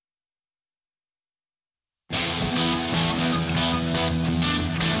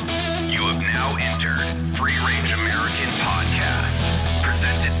Unfiltered, free-range American podcast.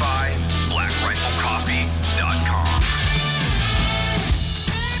 Presented by BlackRifleCoffee.com.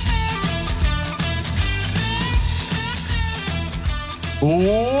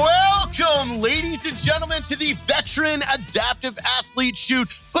 Welcome, ladies and gentlemen, to the Veteran Adaptive Athlete Shoot,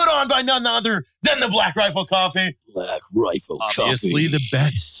 put on by none other than the Black Rifle Coffee. Black Rifle Coffee. Obviously, the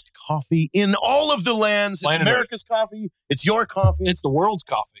best coffee in all of the lands. It's America's coffee. It's your coffee. It's the world's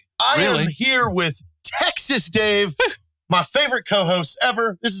coffee. I am here with Texas Dave, my favorite co-host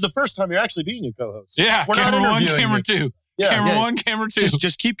ever. This is the first time you're actually being a co-host. Yeah, We're camera not one, interviewing camera you. two. Yeah, camera one, camera two.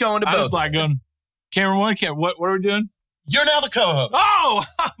 Just keep going to both. I was like going, camera one, what are we doing? You're now the co-host. Oh,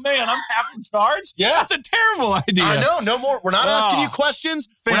 man, I'm half in charge? Yeah. That's a terrible idea. I know, no more. We're not asking you questions.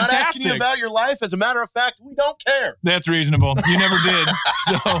 We're not asking you Fantastic. about your life. As a matter of fact, we don't care. That's reasonable. You never did,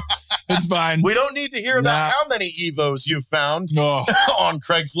 so it's fine. We don't need to hear about how many Evos you've found No, on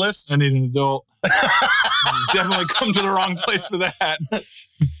Craigslist. I need an adult. Definitely come to the wrong place for that.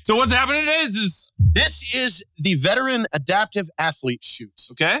 So what's happening today is This is the Veteran Adaptive Athlete Shoot.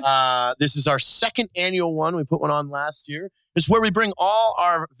 okay. This is our second annual one. We put one on last year. It's where we bring all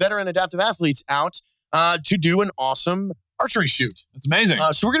our veteran adaptive athletes out to do an awesome archery shoot. That's amazing.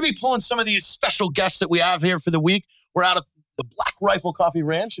 So we're going to be pulling some of these special guests that we have here for the week. We're out at the Black Rifle Coffee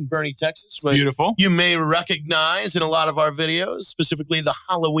Ranch in Boerne, Texas. Beautiful. You may recognize in a lot of our videos, specifically the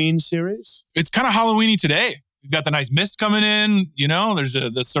Halloween series. It's kind of Halloweeny today. We've got the nice mist coming in. You know, there's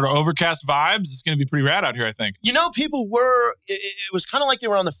the sort of overcast vibes. It's going to be pretty rad out here, I think. You know, people were, it was kind of like they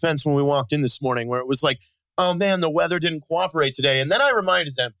were on the fence when we walked in this morning, where it was like, oh man, the weather didn't cooperate today. And then I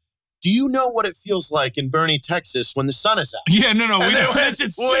reminded them, do you know what it feels like in Boerne, Texas when the sun is out? Yeah, no. And We they know went,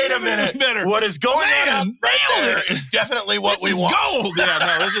 it's wait a minute. better. What is going on out right nailed there it. is definitely what This we is want. gold.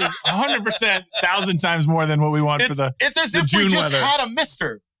 Yeah, no, this is 100%, 1,000 times more than what we want for the. It's as the if we June just weather. had a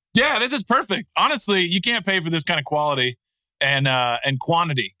mister. Yeah, this is perfect. Honestly, you can't pay for this kind of quality and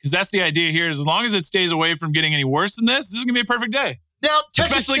quantity, because that's the idea here. Is as long as it stays away from getting any worse than this is gonna be a perfect day. Now,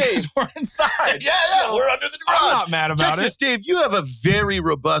 Texas Especially Dave. because we're inside. Yeah, So we're under the garage. I'm not mad about Texas it. Dave, you have a very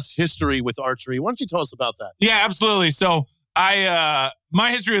robust history with archery. Why don't you tell us about that? Yeah, absolutely. So my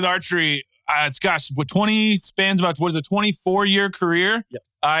history with archery, it's 24-year career. Yep.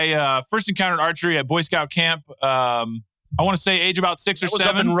 I first encountered archery at Boy Scout camp. I want to say age about 6 or That was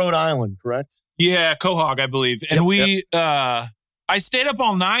 7. up in Rhode Island, correct? Yeah, Quahog, I believe. And I stayed up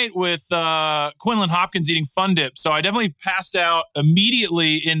all night with Quinlan Hopkins eating Fun Dip. So I definitely passed out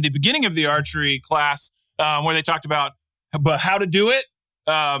immediately in the beginning of the archery class where they talked about how to do it,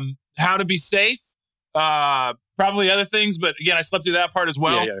 how to be safe, probably other things. But again, I slept through that part as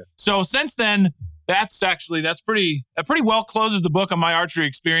well. Yeah. So since then, that pretty well closes the book on my archery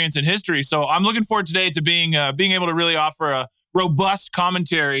experience and history. So I'm looking forward today to being able to really offer a robust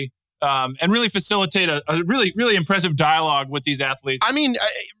commentary and really facilitate a really, really impressive dialogue with these athletes. I mean,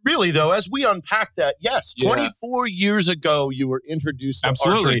 really, though, as we unpack that, yes, Yeah. 24 years ago, you were introduced to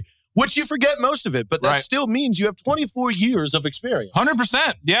Absolutely. archery, which you forget most of it, but that Right. still means you have 24 years of experience.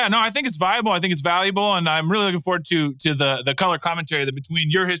 100%. Yeah, no, I think it's viable. I think it's valuable. And I'm really looking forward to the color commentary that between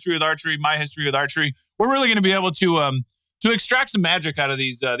your history with archery, my history with archery, we're really going to be able to extract some magic out of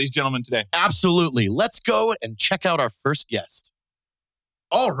these gentlemen today. Absolutely. Let's go and check out our first guest.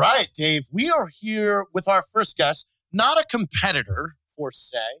 All right, Dave, we are here with our first guest, not a competitor, for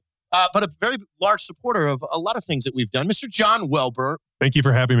say, but a very large supporter of a lot of things that we've done. Mr. John Welborn. Thank you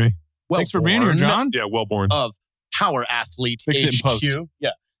for having me. Thanks for being here, John. Yeah, well born. Of Power Athlete Fix it in post. HQ.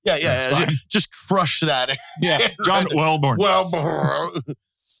 Yeah. That's fine. Just crush that. Yeah, John Wellborn. Welborn.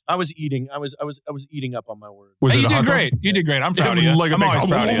 I was eating up on my words. Was Hey, it you a did hot dog? great. You did great. I'm proud of you. Like a I'm big- always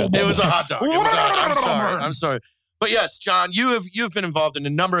proud of you. It was a hot dog. I'm sorry. But yes, John, you've been involved in a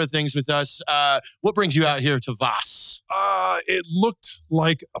number of things with us. What brings you out here to Voss? It looked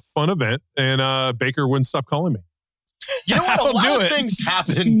like a fun event, and Baker wouldn't stop calling me. You know what? A I'll lot do of it. things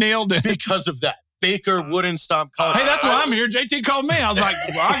happened Nailed it. because of that. Baker wouldn't stop calling. Hey, that's why I'm here. JT called me. I was like,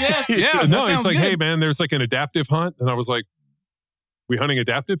 well, I guess. Yeah, no, that he's sounds like, good. hey, man, there's like an adaptive hunt. And I was like, we hunting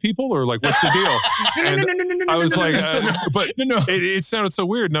adaptive people? Or like, what's the deal? And I was like, but no. it sounded so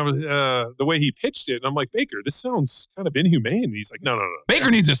weird. And I was, the way he pitched it, and I'm like, Baker, this sounds kind of inhumane. And he's like, no.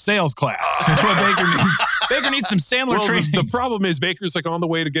 Baker needs a sales class. That's what Baker needs. Baker needs some Sandler Well, training. the problem is Baker's like on the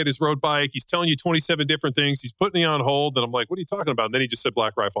way to get his road bike. He's telling you 27 different things. He's putting you on hold. And I'm like, what are you talking about? And then he just said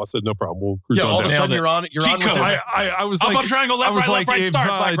Black Rifle. I said, no problem. We'll cruise Yeah, on all of a down. sudden it. you're on it. You're Cheat on with code. this. I was Up, like, up, triangle, left, I was right, like, left, right, if start,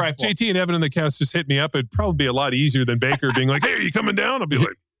 Black Rifle. JT and Evan in the cast just hit me up, it'd probably be a lot easier than Baker being like, hey, are you coming down? I'll be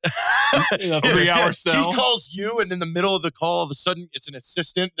like, A 3-hour cell. He calls you, and in the middle of the call, all of a sudden, it's an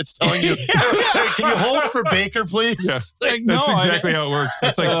assistant that's telling you, "Hey, can you hold for Baker, please?" Yeah. Like, That's no, exactly how it works.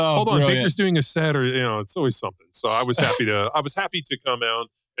 It's like, hold on, brilliant. Baker's doing a set, or it's always something. So I was happy to come out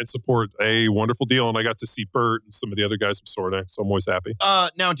and support a wonderful deal, and I got to see Bert and some of the other guys from Sornak, so I'm always happy.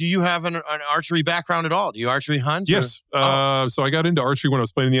 Now, do you have an archery background at all? Do you archery hunt? Yes. So I got into archery when I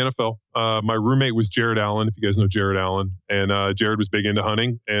was playing in the NFL. My roommate was Jared Allen, if you guys know Jared Allen, and Jared was big into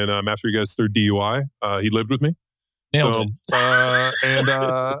hunting. And after he got his third DUI, he lived with me. Nailed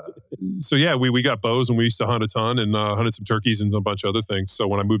it. So yeah, we got bows, and we used to hunt a ton, and hunted some turkeys and a bunch of other things. So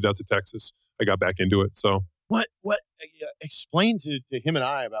when I moved out to Texas, I got back into it. So What? Explain to him and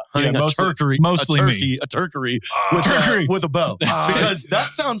I about hunting mostly me. a turkey with a bow, That's because that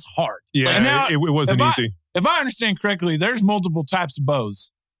sounds hard. yeah, And now, it wasn't easy. If I understand correctly, there's multiple types of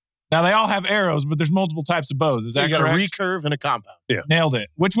bows. Now, they all have arrows, but there's multiple types of bows. Is that you got correct? a recurve and a compound. Nailed it.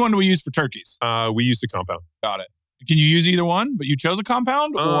 Which one do we use for turkeys? We used a compound. Got it. Can you use either one, but you chose a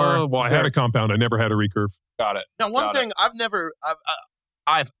compound? Or Well, I had a compound. I never had a recurve. Got it. Now, one Got thing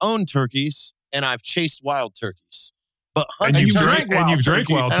I've owned turkeys and I've chased wild turkeys, but And hunting you've turkey- drank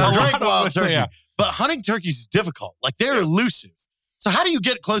wild and I turkey. drank wild turkey. Yeah. But hunting turkeys is difficult. Like, they're elusive. So how do you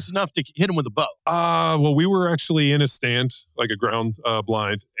get close enough to hit them with a bow? Well, we were actually in a stand, like a ground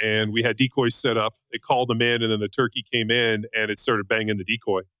blind, and we had decoys set up. They called them in, and then the turkey came in, and it started banging the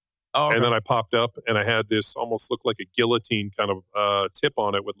decoy. Oh, And then I popped up, and I had this almost looked like a guillotine kind of tip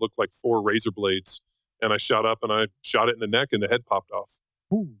on it, would look like 4 razor blades. And I shot up, and I shot it in the neck, and the head popped off.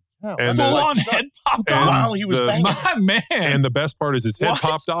 And Full the- on head popped and off. while he was the- banging. My man. And the best part is his head What?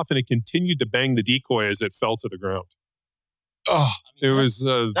 popped off, and it continued to bang the decoy as it fell to the ground. Oh, It was.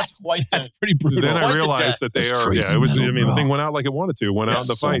 That's quite. that's pretty brutal. Then I Quite the realized that they That's are. crazy Yeah, it was. metal, I mean, the bro. thing went out like it wanted to. Went out in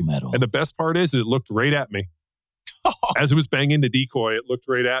the fight. metal. And the best part is, it looked right at me as it was banging the decoy. It looked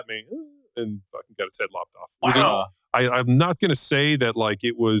right at me and fucking got its head lopped off. It was Wow. I'm not going to say that like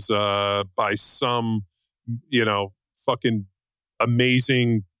it was by some, fucking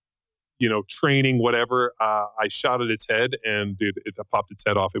amazing, training, whatever. I shot at its head, and dude, it popped its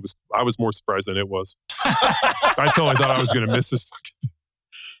head off. I was more surprised than it was. I totally thought I was going to miss this fucking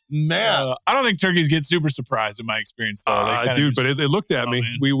Man, I don't think turkeys get super surprised in my experience, though. They kinda dude, just- but it looked at Oh, me.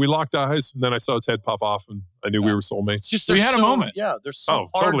 man. We locked eyes, and then I saw its head pop off, and I knew we were soulmates. it's just We they're had a so- moment. Yeah, they're so Oh,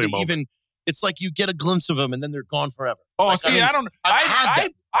 hard totally a to moment. even. It's like you get a glimpse of them and then they're gone forever. Oh, Like, see, I mean, I don't. I've had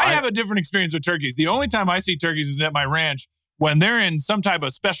that. I have a different experience with turkeys. The only time I see turkeys is at my ranch when they're in some type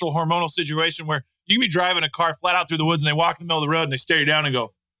of special hormonal situation where you can be driving a car flat out through the woods and they walk in the middle of the road and they stare you down and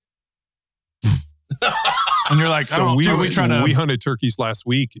go, and you're like, So we hunted turkeys last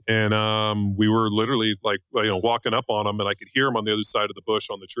week, and we were literally like walking up on them, and I could hear them on the other side of the bush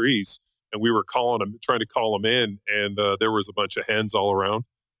on the trees, and we were trying to call them in, and there was a bunch of hens all around,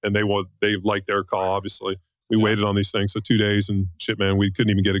 and they liked their call. Obviously, we waited on these things, so 2 days, and shit, man, we couldn't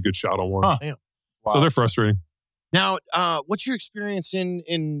even get a good shot on one. Huh. Damn. So they're frustrating. Now, what's your experience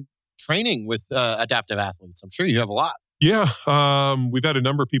in training with adaptive athletes? I'm sure you have a lot. Yeah, we've had a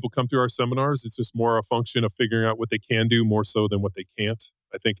number of people come through our seminars. It's just more a function of figuring out what they can do more so than what they can't.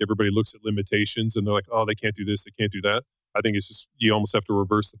 I think everybody looks at limitations and they're like, oh, they can't do this, they can't do that. I think it's just, you almost have to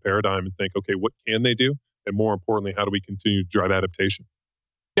reverse the paradigm and think, okay, what can they do? And more importantly, how do we continue to drive adaptation?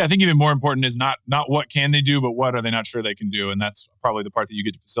 Yeah, I think even more important is not what can they do, but what are they not sure they can do, and that's probably the part that you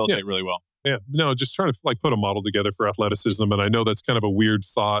get to facilitate really well. Yeah, no, just trying to like put a model together for athleticism. And I know that's kind of a weird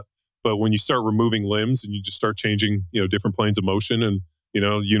thought, but when you start removing limbs and you just start changing, different planes of motion and,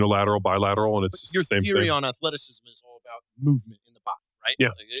 unilateral, bilateral, and it's just Your the same theory thing. on athleticism is all about movement in the body, right? Yeah.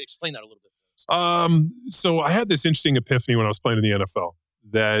 Like, explain that a little bit for us. So I had this interesting epiphany when I was playing in the NFL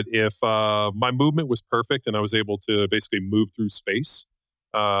that if my movement was perfect and I was able to basically move through space,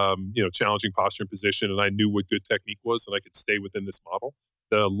 challenging posture and position, and I knew what good technique was and I could stay within this model,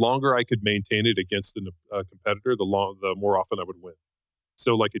 the longer I could maintain it against a competitor, the more often I would win.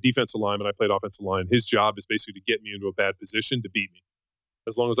 So like a defensive lineman, I played offensive line. His job is basically to get me into a bad position to beat me.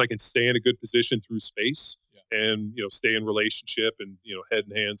 As long as I can stay in a good position through space and, stay in relationship and, head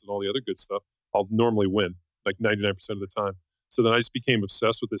and hands and all the other good stuff, I'll normally win like 99% of the time. So then I just became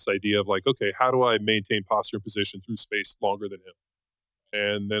obsessed with this idea of like, okay, how do I maintain posture and position through space longer than him?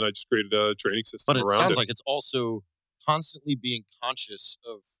 And then I just created a training system But it around sounds it. like it's also constantly being conscious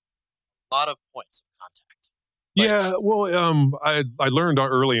of a lot of points of contact. Yeah, well, I learned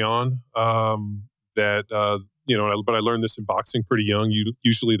early on that but I learned this in boxing pretty young.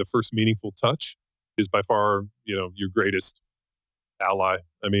 Usually, the first meaningful touch is by far your greatest ally.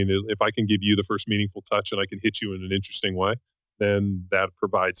 I mean, if I can give you the first meaningful touch and I can hit you in an interesting way, then that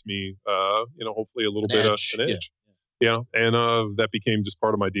provides me, hopefully a little bit of an edge. And that became just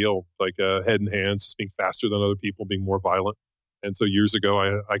part of my deal, like head and hands, just being faster than other people, being more violent. And so years ago,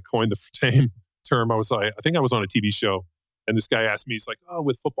 I coined the same term. I think I was on a TV show, and this guy asked me, he's like, "Oh,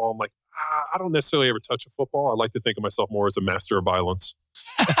 with football," I'm like, "I don't necessarily ever touch a football. I like to think of myself more as a master of violence."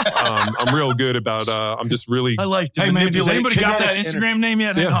 I'm real good about. I'm just really. I like to Hey man, does anybody got that kinetic Instagram name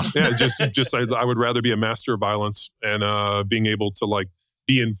yet? Yeah. Just I would rather be a master of violence and being able to like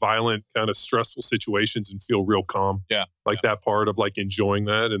be in violent kind of stressful situations and feel real calm. Yeah. That part of like enjoying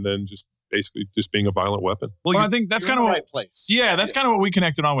that, and then just basically just being a violent weapon. Well, I think that's kind of the what, right place. Yeah, that's kind of what we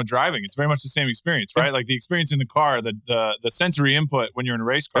connected on with driving. It's very much the same experience, right? Like the experience in the car, the sensory input when you're in a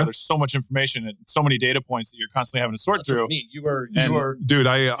race car. There's so much information and so many data points that you're constantly having to sort That's what through. I mean. You were Dude,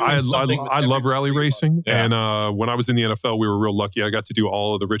 I love rally racing, Yeah. and when I was in the NFL, we were real lucky. I got to do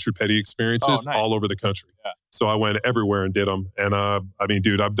all of the Richard Petty experiences nice. all over the country. Yeah. So I went everywhere and did them. And I mean,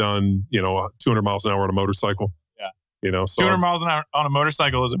 dude, I've done 200 miles an hour on a motorcycle. Yeah. So 200 miles an hour on a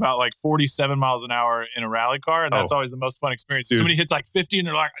motorcycle is about like 47 miles an hour in a rally car, and that's always the most fun experience. Dude. Somebody hits like 50, and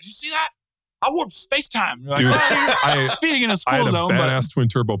they're like, "Did you see that? I warped space time." You're like, Dude, "Oh, speeding in a I school had a zone." badass twin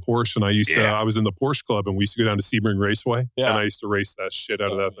turbo Porsche, and I was in the Porsche club, and we used to go down to Sebring Raceway, Yeah. and I used to race that shit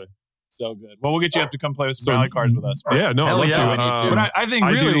out of that thing. So good. Well, we'll get you up to come play with some rally cars with us. Yeah, no, Hell I'd yeah, love we to. need to. But I think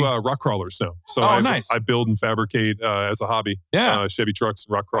I really, do rock crawlers now. So nice. I build and fabricate as a hobby. Yeah. Chevy trucks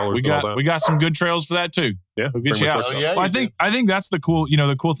and rock crawlers we and all that. got some good trails for that too. Yeah, We'll get bring you my out. trucks Oh, out. yeah, Well, you I think that's the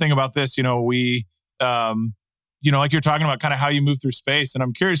cool thing about this. We, like you're talking about kind of how you move through space. And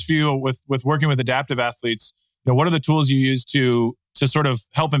I'm curious for you with working with adaptive athletes, what are the tools you use to sort of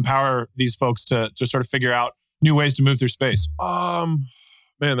help empower these folks to sort of figure out new ways to move through space?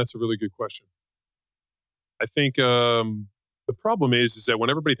 Man, that's a really good question. I think the problem is that when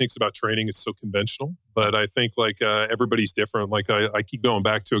everybody thinks about training, it's so conventional. But I think like everybody's different. Like I keep going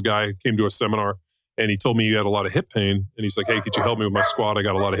back to a guy who came to a seminar and he told me he had a lot of hip pain. And he's like, "Hey, could you help me with my squat? I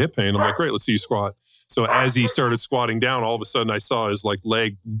got a lot of hip pain." I'm like, "Great, let's see you squat." So as he started squatting down, all of a sudden I saw his like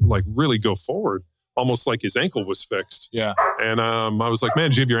leg like really go forward, almost like his ankle was fixed. Yeah. And I was like, "Man,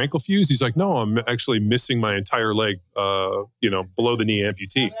 did you have your ankle fused?" He's like, "No, I'm actually missing my entire leg, below the knee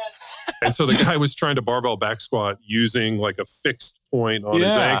amputee." And so the guy was trying to barbell back squat using like a fixed point on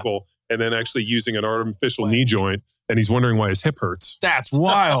his ankle and then actually using an artificial knee joint. And he's wondering why his hip hurts. That's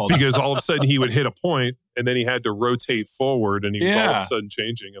wild. Because all of a sudden he would hit a point and then he had to rotate forward and he was all of a sudden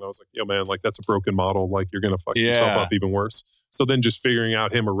changing. And I was like, "Yo, man, like that's a broken model. Like you're going to fuck yourself up even worse." So then just figuring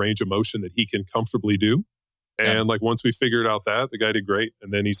out him a range of motion that he can comfortably do. And like once we figured out that, the guy did great.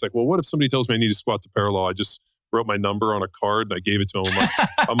 And then he's like, "Well, what if somebody tells me I need to squat to parallel?" I just wrote my number on a card and I gave it to him.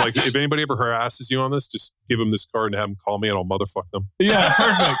 I'm like, "If anybody ever harasses you on this, just give them this card and have them call me and I'll motherfuck them." Yeah,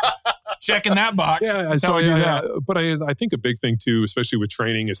 perfect. Checking that box. Yeah, That's so how we do that. but I think a big thing too, especially with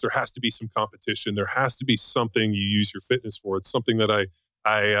training, is there has to be some competition. There has to be something you use your fitness for. It's something that I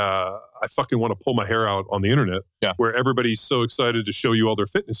fucking want to pull my hair out on the internet, where everybody's so excited to show you all their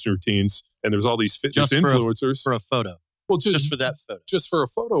fitness routines, and there's all these fitness influencers for a photo. Well, Just for that photo. just for a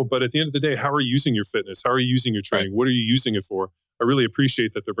photo. But at the end of the day, how are you using your fitness? How are you using your training? What are you using it for? I really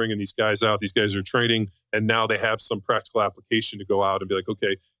appreciate that they're bringing these guys out. These guys are training, and now they have some practical application to go out and be like,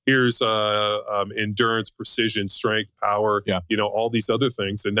 okay, here's endurance, precision, strength, power, all these other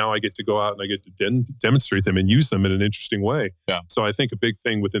things. And now I get to go out and I get to demonstrate them and use them in an interesting way. Yeah. So I think a big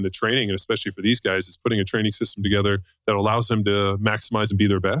thing within the training, and especially for these guys, is putting a training system together that allows them to maximize and be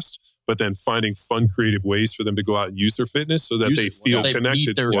their best, but then finding fun, creative ways for them to go out and use their fitness so that they feel connected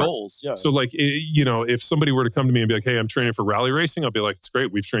meet their for it. goals. Yeah. So like, if somebody were to come to me and be like, "Hey, I'm training for rally racing," I'll be like, "It's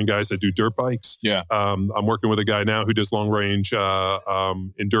great. We've trained guys that do dirt bikes. Yeah. I'm working with a guy now who does long range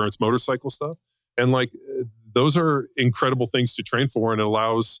endurance motorcycle stuff. And like, those are incredible things to train for. And it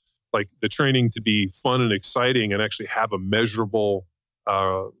allows like the training to be fun and exciting and actually have a measurable,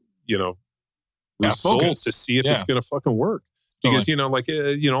 result to see if it's going to fucking work. Because,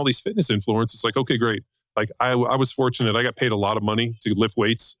 all these fitness influencers, it's like, okay, great. Like I was fortunate. I got paid a lot of money to lift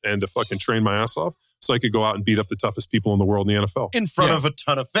weights and to fucking train my ass off so I could go out and beat up the toughest people in the world in the NFL. In front of a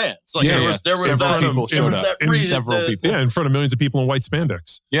ton of fans. Like there was several people. Yeah, in front of millions of people in white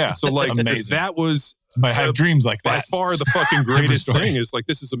spandex. Yeah. So like amazing. That was I have dreams like by that. far the fucking greatest thing is like,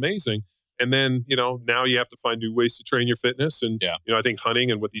 this is amazing. And then, now you have to find new ways to train your fitness. And, I think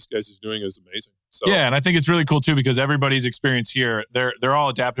hunting and what these guys are doing is amazing. So yeah, and I think it's really cool too, because everybody's experience here, they're all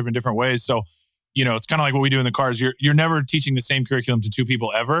adaptive in different ways. So, it's kind of like what we do in the cars. You're never teaching the same curriculum to two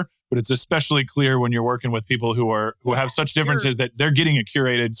people ever, but it's especially clear when you're working with people who have such differences that they're getting a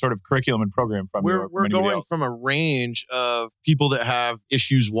curated sort of curriculum and program from you. We're going from a range of people that have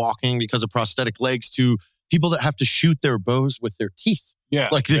issues walking because of prosthetic legs to people that have to shoot their bows with their teeth. Yeah.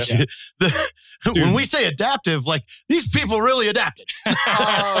 Like when we say adaptive, like these people really adapted.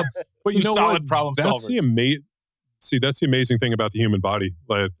 But you know solid what? problem That's solvers. That's the amazing thing about the human body.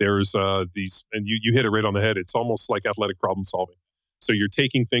 Like there's these, and you hit it right on the head. It's almost like athletic problem solving. So you're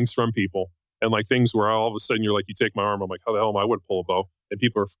taking things from people, and like things where all of a sudden you're like, you take my arm, I'm like, how the hell am I would pull a bow? And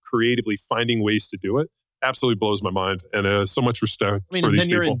people are creatively finding ways to do it. Absolutely blows my mind, and so much respect for these and then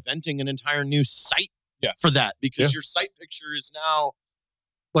you're people. Inventing an entire new site for that because your site picture is now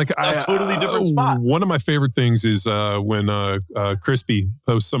like a totally different spot. One of my favorite things is when Crispy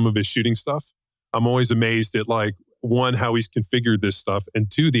posts some of his shooting stuff. I'm always amazed at like, one, how he's configured this stuff, and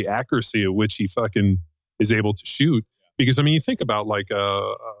two, the accuracy at which he fucking is able to shoot. Because I mean, you think about like,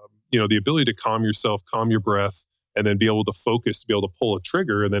 the ability to calm yourself, calm your breath, and then be able to focus, to be able to pull a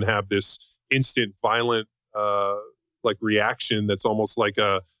trigger, and then have this instant, violent, like reaction that's almost like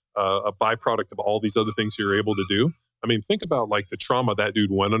a byproduct of all these other things you're able to do. I mean, think about like the trauma that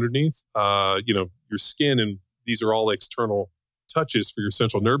dude went underneath. Your skin, and these are all external touches for your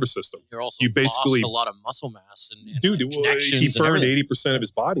central nervous system. You basically lost a lot of muscle mass and connections. He burned 80% of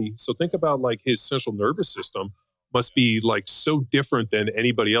his body. So think about like his central nervous system must be like so different than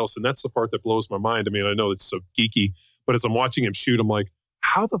anybody else. And that's the part that blows my mind. I mean, I know it's so geeky, but as I'm watching him shoot, I'm like,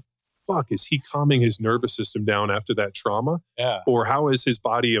 how the fuck is he calming his nervous system down after that trauma? Yeah. Or how has his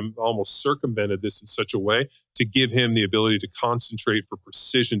body almost circumvented this in such a way to give him the ability to concentrate for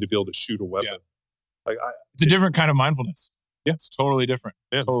precision to be able to shoot a weapon? Yeah. It's a different kind of mindfulness. Yeah. It's totally different.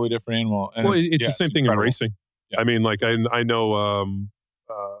 Yeah. Totally different animal. And well, it's the same thing in racing. Yeah. I mean, like I know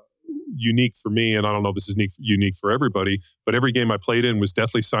unique for me, and I don't know if this is unique for everybody, but every game I played in was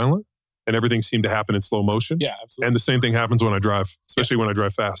deathly silent and everything seemed to happen in slow motion. Yeah, absolutely. And the same thing happens when I drive, especially when I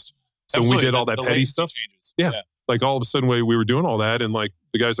drive fast. So when we did all that petty stuff, like all of a sudden we were doing all that, and like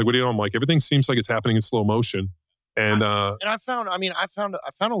the guy's like, what do you know? I'm like, everything seems like it's happening in slow motion. And I found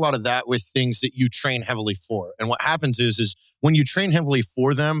a lot of that with things that you train heavily for. And what happens is when you train heavily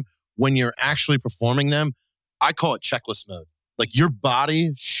for them, when you're actually performing them, I call it checklist mode. Like your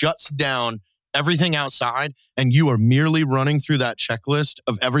body shuts down everything outside and you are merely running through that checklist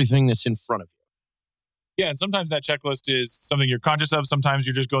of everything that's in front of you. Yeah, and sometimes that checklist is something you're conscious of. Sometimes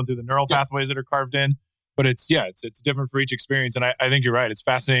you're just going through the neural pathways that are carved in. But it's different for each experience. And I think you're right. It's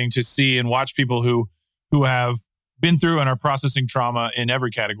fascinating to see and watch people who have been through and are processing trauma in every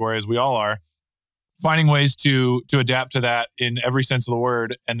category, as we all are, finding ways to adapt to that in every sense of the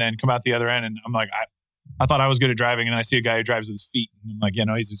word, and then come out the other end. And I'm like, I thought I was good at driving, and then I see a guy who drives with his feet, and I'm like, yeah,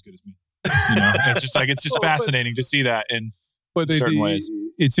 no, he's as good as me. It's just fascinating to see that in certain ways.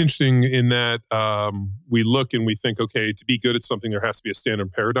 It's interesting in that we look and we think, okay, to be good at something, there has to be a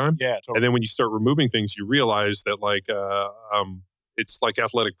standard paradigm. Yeah, totally. And then when you start removing things, you realize that like it's like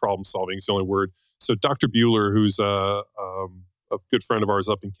athletic problem solving is the only word. So Dr. Bueller, who's a good friend of ours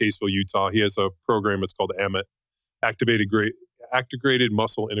up in Caseville, Utah, he has a program. It's called AMIT, Activated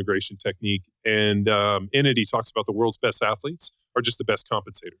Muscle Integration Technique. And in it, he talks about the world's best athletes are just the best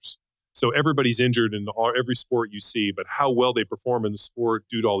compensators. So everybody's injured in every sport you see, but how well they perform in the sport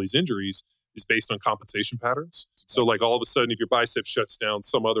due to all these injuries is based on compensation patterns. So like all of a sudden, if your bicep shuts down,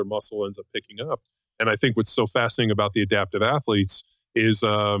 some other muscle ends up picking up. And I think what's so fascinating about the adaptive athletes is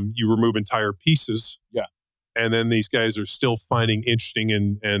you remove entire pieces. Yeah. And then these guys are still finding interesting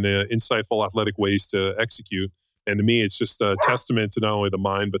and insightful athletic ways to execute. And to me, it's just a testament to not only the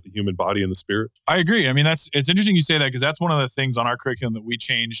mind, but the human body and the spirit. I agree. I mean, it's interesting you say that, because that's one of the things on our curriculum that we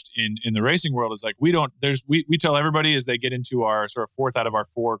changed in the racing world is like, we tell everybody as they get into our sort of fourth out of our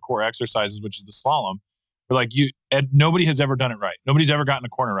 4 core exercises, which is the slalom, we're like, nobody has ever done it right. Nobody's ever gotten a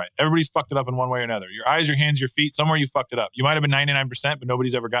corner right. Everybody's fucked it up in one way or another. Your eyes, your hands, your feet, somewhere you fucked it up. You might have been 99%, but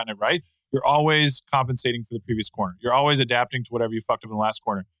nobody's ever gotten it right. You're always compensating for the previous corner. You're always adapting to whatever you fucked up in the last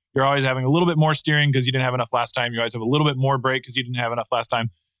corner. You're always having a little bit more steering because you didn't have enough last time. You always have a little bit more brake because you didn't have enough last time.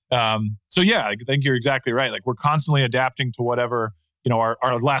 So yeah, I think you're exactly right. Like we're constantly adapting to whatever,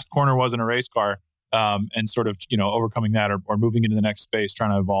 our last corner was in a race car, and sort of, overcoming that or moving into the next space,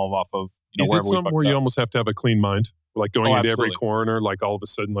 trying to evolve off of, Is it something where you almost have to have a clean mind? Like going into absolutely. every corner, like all of a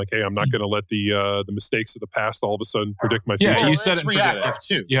sudden, like, hey, I'm not going to let the mistakes of the past all of a sudden predict my future. Yeah, you said it's it and forget reactive it.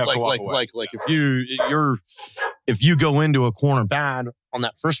 too. You have to walk away. Like if you go into a corner bad on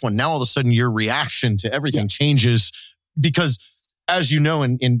that first one, now all of a sudden your reaction to everything changes, because as you know,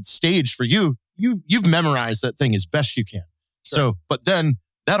 in stage for you've memorized that thing as best you can. Sure. So, but then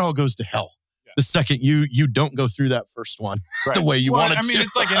that all goes to hell. The second you don't go through that first one the way you wanted to. I mean,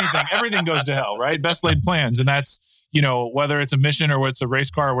 it's like anything. Everything goes to hell, right? Best laid plans. And that's, whether it's a mission or it's a race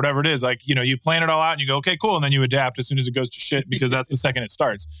car or whatever it is, like, you plan it all out and you go, okay, cool. And then you adapt as soon as it goes to shit, because that's the second it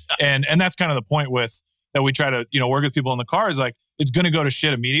starts. And that's kind of the point with that we try to, work with people in the car is like, it's going to go to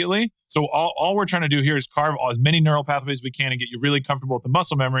shit immediately. So all we're trying to do here is carve as many neural pathways as we can and get you really comfortable with the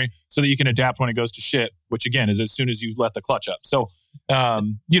muscle memory so that you can adapt when it goes to shit, which again is as soon as you let the clutch up. So,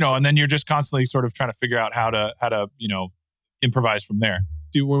 and then you're just constantly sort of trying to figure out how to improvise from there.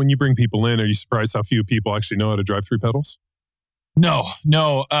 When you bring people in, are you surprised how few people actually know how to drive 3 pedals? No.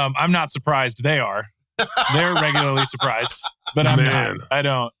 I'm not surprised. They are. They're regularly surprised, but I'm not. I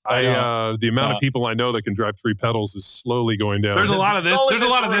don't. The amount of people I know that can drive 3 pedals is slowly going down. There's a lot of this. There's a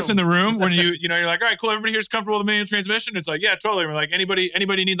lot of this in the room when you're like, all right, cool. Everybody here's comfortable with the manual transmission. It's like, yeah, totally. We're like, anybody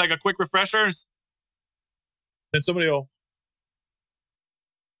need like a quick refresher? Then somebody will.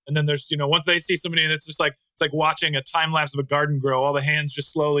 And then there's, once they see somebody and it's just like, it's like watching a time lapse of a garden grow. All the hands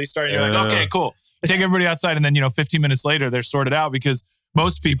just slowly starting. You're like, okay, cool. Take everybody outside. And then, 15 minutes later, they're sorted out because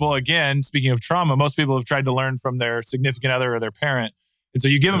most people, again, speaking of trauma, most people have tried to learn from their significant other or their parent. And so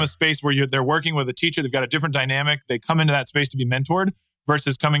you give them a space where they're working with a teacher. They've got a different dynamic. They come into that space to be mentored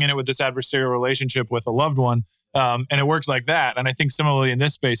versus coming in it with this adversarial relationship with a loved one. And it works like that. And I think similarly in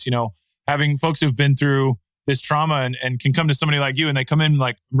this space, having folks who've been through this trauma and can come to somebody like you and they come in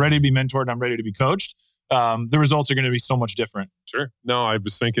like, I'm ready to be mentored and I'm ready to be coached. The results are going to be so much different. Sure. No, I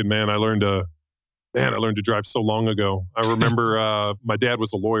was thinking, man, I learned to drive so long ago. I remember my dad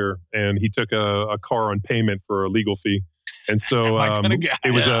was a lawyer and he took a car on payment for a legal fee. And so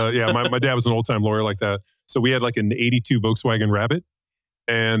it was my dad was an old time lawyer like that. So we had like an 82 Volkswagen Rabbit.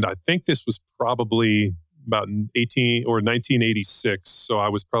 And I think this was probably about 1986. So I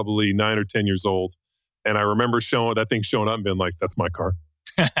was probably 9 or 10 years old. And I remember showing up and being like, that's my car.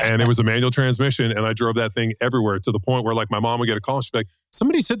 And it was a manual transmission. And I drove that thing everywhere to the point where like my mom would get a call and she'd be like,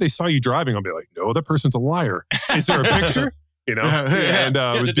 somebody said they saw you driving. I'll be like, no, that person's a liar. Is there a picture? And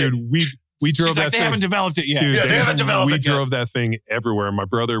dude, we drove that thing. They haven't developed it yet. Dude, they haven't developed it yet. We drove that thing everywhere. My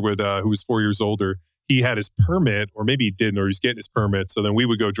brother would, who was 4 years older, he had his permit, or maybe he didn't, or he's getting his permit. So then we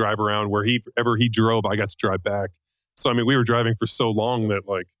would go drive around wherever he drove, I got to drive back. So, I mean, we were driving for so long that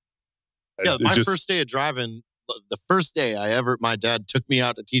like... Yeah, first day of driving, the first day my dad took me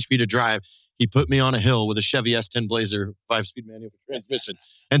out to teach me to drive. He put me on a hill with a Chevy S10 Blazer 5-speed manual transmission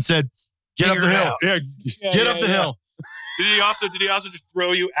and said, get up the hill. Get up the hill. Did he also just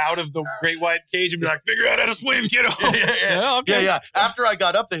throw you out of the great white cage and be like, figure out how to swim, kiddo? Yeah. After I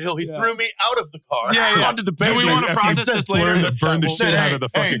got up the hill, he threw me out of the car onto the pavement. Do we want to process this later? Burn the shit out of the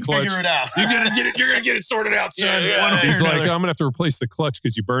fucking clutch. Figure it out. You're gonna get it sorted out, son. He's like, I'm gonna have to replace the clutch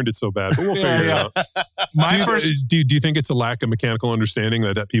because you burned it so bad, but we'll figure it out. Do you think it's a lack of mechanical understanding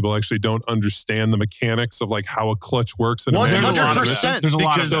that people actually don't understand the mechanics of like how a clutch works? 100%. There's a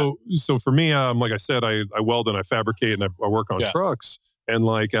lot of so for me, like I said, I weld and I fabricate and I work on trucks, and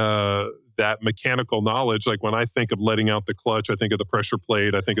like that mechanical knowledge, like when I think of letting out the clutch, I think of the pressure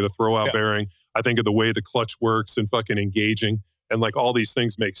plate, I think of the throw out bearing, I think of the way the clutch works and fucking engaging, and like all these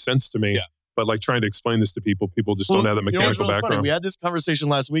things make sense to me. But like trying to explain this to people just don't have the mechanical background. Funny? We had this conversation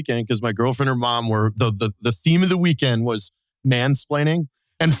last weekend because my girlfriend and her mom were the theme of the weekend was mansplaining,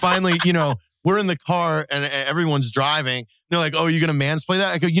 and finally, we're in the car and everyone's driving. They're like, "Oh, you're gonna mansplain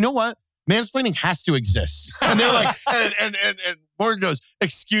that?" I go, "You know what? Mansplaining has to exist." And they're like, and Morgan goes,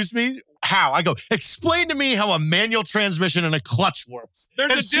 "Excuse me, how?" I go, "Explain to me how a manual transmission and a clutch works."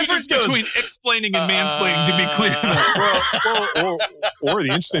 There's a difference between explaining and mansplaining, to be clear. Or the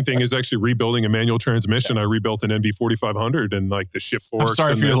interesting thing is actually rebuilding a manual transmission. I rebuilt an NV 4500 and like the shift forks. I'm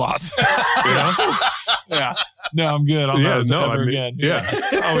sorry for your loss. Yeah. No, I'm good. Again. Yeah.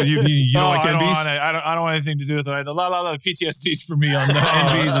 Oh, you don't like NVs? I don't want anything to do with it. A lot of PTSDs for me on the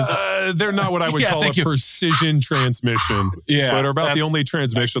NVs. They're not what I would call a precision transmission. But are about the only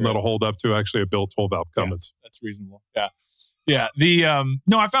transmission that'll hold up to actually a built 12-valve Cummins. That's reasonable. Yeah.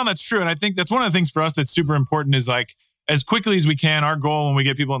 No, I found that's true. And I think that's one of the things for us that's super important is like, as quickly as we can, our goal when we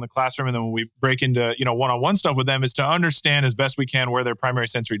get people in the classroom and then when we break into, one-on-one stuff with them is to understand as best we can where their primary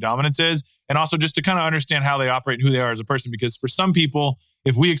sensory dominance is. And also just to kind of understand how they operate and who they are as a person. Because for some people,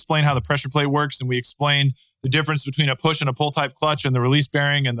 if we explain how the pressure plate works and we explain the difference between a push and a pull type clutch and the release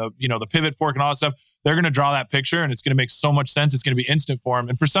bearing and the pivot fork and all that stuff, they're going to draw that picture and it's going to make so much sense. It's going to be instant for them.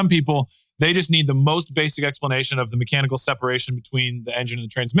 And for some people, they just need the most basic explanation of the mechanical separation between the engine and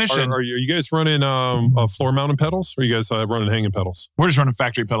the transmission. Are you guys running floor mounted pedals or are you guys running hanging pedals? We're just running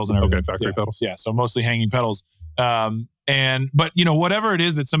factory pedals and everything. Okay, factory pedals. Yeah, so mostly hanging pedals. But whatever it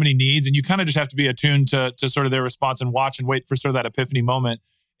is that somebody needs, and you kind of just have to be attuned to sort of their response and watch and wait for sort of that epiphany moment.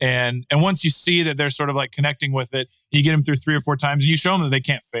 And once you see that they're sort of like connecting with it, you get them through 3 or 4 times and you show them that they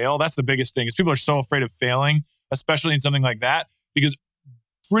can't fail. That's the biggest thing is people are so afraid of failing, especially in something like that, because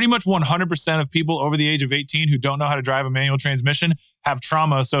pretty much 100% of people over the age of 18 who don't know how to drive a manual transmission have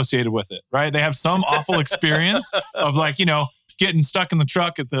trauma associated with it, right? They have some awful experience of like, getting stuck in the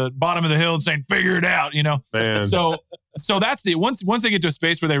truck at the bottom of the hill and saying, figure it out, Man. So that's once they get to a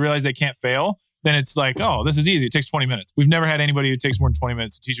space where they realize they can't fail, then it's like, oh, this is easy. It takes 20 minutes. We've never had anybody who takes more than 20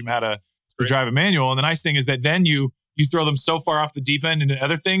 minutes to teach them how to drive a manual. And the nice thing is that then you throw them so far off the deep end into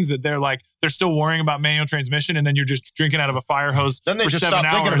other things that they're still worrying about manual transmission, and then you're just drinking out of a fire hose then they for just 7 stop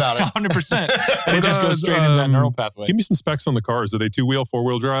hours. thinking about it. 100%. And it just goes straight into that neural pathway. Give me some specs on the cars. Are they 2-wheel,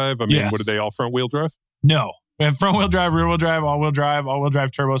 4-wheel drive? I mean, Yes. what are they, all front-wheel drive? No. We have front wheel drive, rear wheel drive, all-wheel drive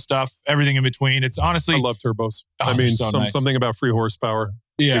turbo stuff, everything in between. It's honestly... I love turbos. Oh, I mean, so nice. something about free horsepower,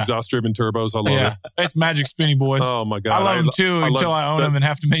 exhaust-driven turbos. I love it. It's magic spinny boys. Oh, my God. I love them too until I own them and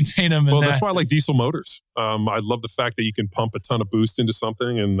have to maintain them. Well, that's why I like diesel motors. I love the fact that you can pump a ton of boost into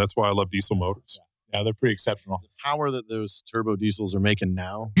something, and that's why I love diesel motors. Yeah, they're pretty exceptional. The power that those turbo diesels are making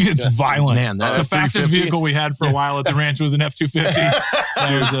now. It's violent. Man, that the fastest F350 vehicle we had for a while at the ranch was an F-250.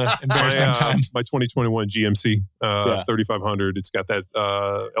 That was an embarrassing time. My 2021 GMC 3500, it's got that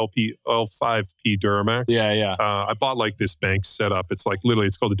L5P Duramax. Yeah. I bought like this Banks setup. It's like literally,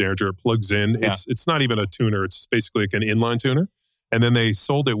 it's called the Derringer. It plugs in. Yeah. It's not even a tuner. It's basically like an inline tuner. And then they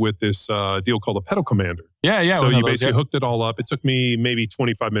sold it with this deal called a pedal commander. Yeah. So you basically hooked it all up. It took me maybe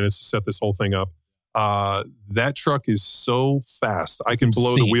 25 minutes to set this whole thing up. That truck is so fast. I can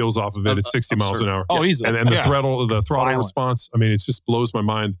blow the wheels off of it at 60 miles an hour. Oh, easily. And then the throttle Violent. response, I mean, it just blows my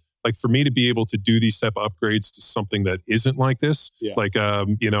mind. Like for me to be able to do these type of upgrades to something that isn't like this, like a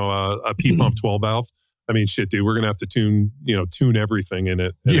P-pump 12 valve. I mean, shit, dude, we're going to have to tune everything in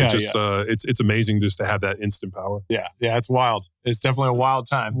it. And it's amazing just to have that instant power. Yeah, it's wild. It's definitely a wild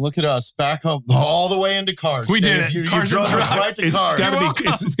time. Look at us back up all the way into cars. We Dave. did it. You Cars drove and us trucks. right to cars.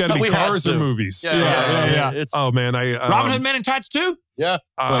 It's got to be cars or movies. Yeah. Oh man, Robin Hood Men in Tights too? Yeah.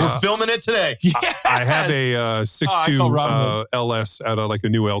 We're filming it today. I have a I 6.2 call Robin LS out of like a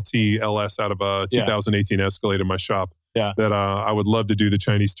new LT LS out of a 2018 Escalade in my shop. Yeah. That I would love to do the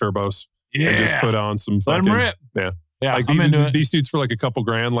Chinese turbos. And just put on some Let fucking... them rip. Yeah. Like I'm into it. These dudes for like a couple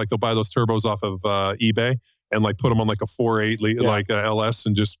grand, like they'll buy those turbos off of eBay and like put them on like a 4.8 like a LS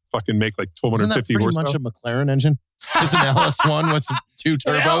and just fucking make like 1,250 horsepower. Isn't that pretty much a McLaren engine? It's an LS1 with 2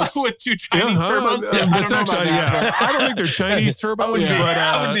 turbos. With 2 Chinese turbos? That's actually, I don't think they're Chinese turbos, but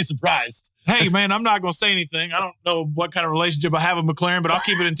I wouldn't be surprised. Hey, man, I'm not going to say anything. I don't know what kind of relationship I have with McLaren, but I'll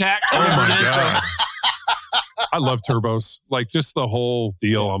keep it intact. Oh my God. I love turbos. Like just the whole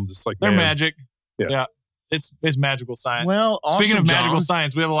deal. I'm just like, they're man. magic. Yeah. It's magical science. Well, awesome, Speaking of magical John.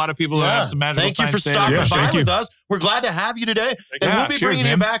 science, we have a lot of people who have some magical Thank you science. for stopping by Thank you. with us. We're glad to have you today. And we'll be bringing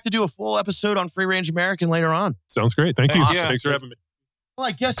you back to do a full episode on Free Range American later on. Sounds great. Thank you. Awesome. Thanks for having me. Well,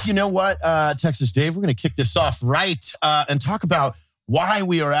 I guess you know what, Texas Dave, we're going to kick this off right and talk about why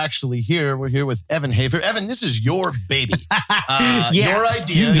we are actually here. We're here with Evan Hafer. Evan, this is your baby. Your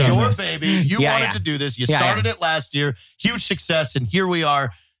idea, your baby. You wanted to do this. You started it last year. Huge success. And here we are,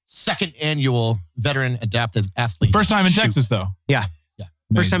 second annual Veteran Adaptive Athlete. First time in Texas, though. Yeah.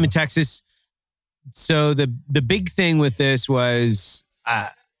 First time in Texas. So the big thing with this was I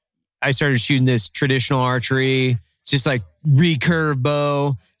started shooting this traditional archery, just like recurve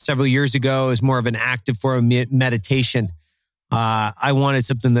bow several years ago. It was more of an active form of meditation. I wanted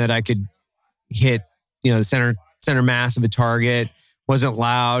something that I could hit, the center mass of a target. Wasn't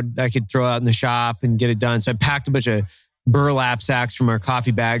loud. I could throw out in the shop and get it done. So I packed a bunch of burlap sacks from our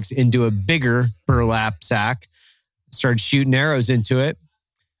coffee bags into a bigger burlap sack. Started shooting arrows into it.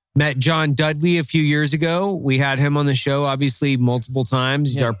 Met John Dudley a few years ago. We had him on the show, obviously, multiple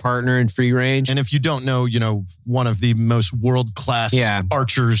times. He's our partner in Free Range. And if you don't know, one of the most world-class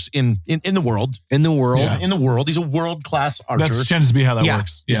archers in the world. In the world. Yeah. In the world. He's a world-class archer. That tends to be how that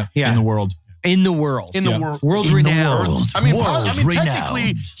works. Yeah. In the world. In the world. In the world. World renowned.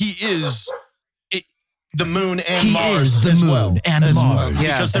 Technically, he is the moon and Mars. He is the moon and Mars.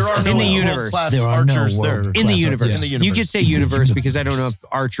 Yeah. Because there are no in the universe. There are no in the universe. You could say universe because I don't know if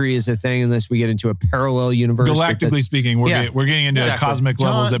archery is a thing unless we get into a parallel universe. Galactically speaking, we're getting into cosmic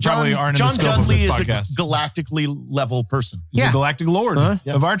levels that probably aren't in the scope of this podcast. John Dudley is a galactically level person. He's a galactic lord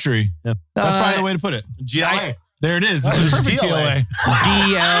of archery. Yeah. That's probably the way to put it. GLA. There it is. It's a perfect GLA.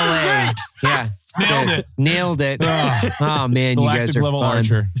 DLA. Yeah. Nailed it. Oh man, you guys are level fun.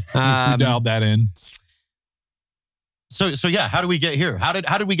 Archer. You dialed that in. So yeah, how do we get here? How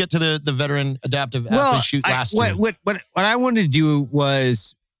did we get to the Veteran Adaptive Athlete shoot last year? What I wanted to do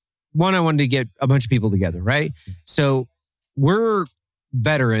was, one, I wanted to get a bunch of people together, right? So we're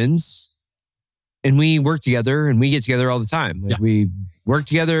veterans and we work together and we get together all the time. Like we work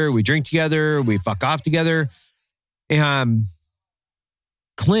together, we drink together, we fuck off together.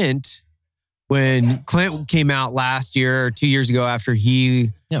 Clint, when Clint came out last year or 2 years ago after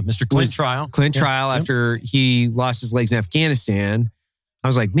Mr. Clint trial. After he lost his legs in Afghanistan, I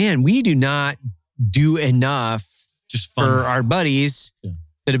was like, man, we do not do enough Just for our buddies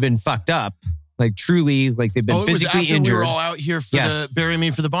that have been fucked up. Like truly, like they've been physically injured. We were all out here for the Bury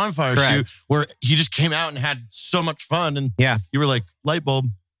Me for the Bonfire shoot, where he just came out and had so much fun. And you were like, light bulb.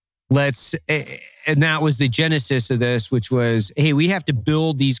 And that was the genesis of this, which was, hey, we have to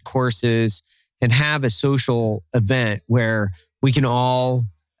build these courses and have a social event where we can all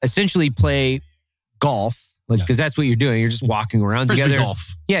essentially play golf, because that's what you're doing. You're just walking around together.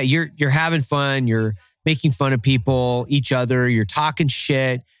 Golf. Yeah, you're having fun. You're making fun of people, each other. You're talking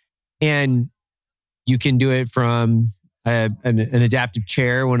shit, and you can do it from an adaptive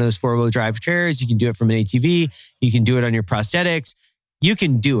chair, one of those 4-wheel drive chairs. You can do it from an ATV. You can do it on your prosthetics. You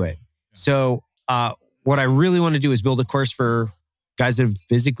can do it. So what I really want to do is build a course for guys that are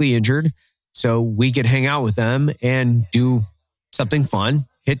physically injured, so we could hang out with them and do something fun,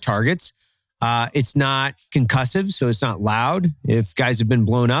 hit targets. It's not concussive, so it's not loud. If guys have been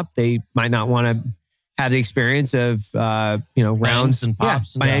blown up, they might not want to have the experience of rounds and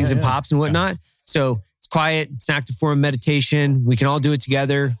pops, bangs and pops and whatnot. So it's quiet. It's an active form of meditation. We can all do it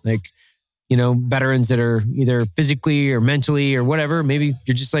together. Like, veterans that are either physically or mentally or whatever. Maybe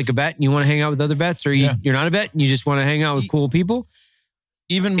you're just like a vet and you want to hang out with other vets, or you're not a vet and you just want to hang out with cool people.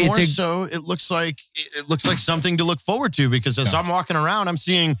 Even more so, it looks like something to look forward to, because as I'm walking around, I'm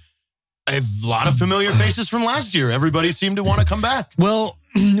seeing a lot of familiar faces from last year. Everybody seemed to want to come back. Well,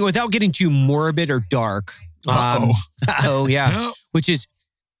 without getting too morbid or dark. Which is,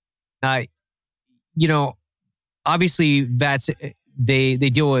 obviously vets, they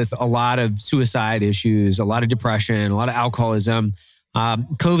deal with a lot of suicide issues, a lot of depression, a lot of alcoholism.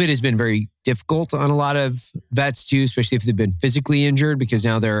 COVID has been very difficult on a lot of vets too, especially if they've been physically injured, because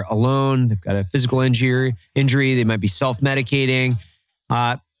now they're alone. They've got a physical injury. They might be self-medicating.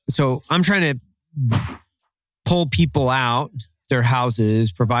 So I'm trying to pull people out their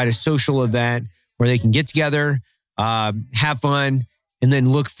houses, provide a social event where they can get together, have fun, and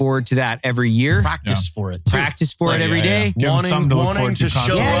then look forward to that every year. Practice for it. Too. Practice for it every day. Wanting to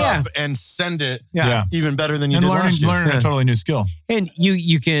show up and send it even better than you did last year. Learning a totally new skill. And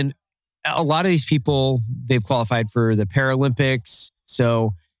you can, a lot of these people, they've qualified for the Paralympics.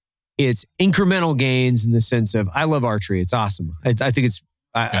 So it's incremental gains in the sense of, I love archery. It's awesome. I think it's,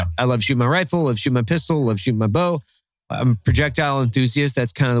 I love shooting my rifle, love shooting my pistol, love shooting my bow. I'm a projectile enthusiast.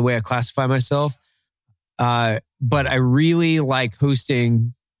 That's kind of the way I classify myself. But I really like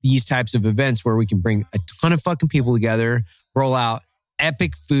hosting these types of events where we can bring a ton of fucking people together, roll out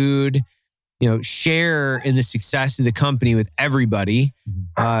epic food, share in the success of the company with everybody.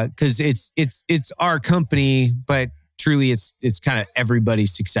 Cause it's our company, but truly it's kind of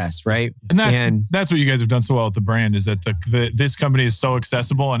everybody's success, right? And that's what you guys have done so well with the brand, is that this company is so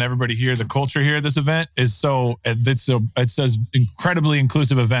accessible, and everybody here, the culture here at this event is it's an incredibly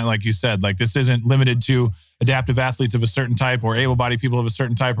inclusive event. Like you said, like this isn't limited to adaptive athletes of a certain type or able-bodied people of a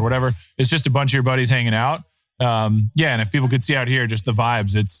certain type or whatever. It's just a bunch of your buddies hanging out. And if people could see out here, just the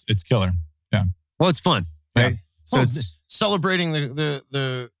vibes, it's killer. Yeah. Well, it's fun, right? Yeah. So it's celebrating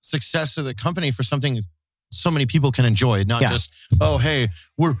the success of the company for something so many people can enjoy, not just, oh, hey,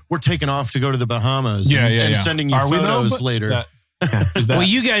 we're taking off to go to the Bahamas and sending you photos later. Well,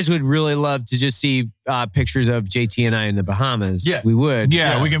 you guys would really love to just see pictures of JT and I in the Bahamas. Yeah. We would.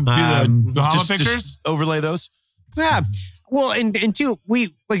 Yeah, we can do the Bahama pictures. Just overlay those. Yeah. Well, and two,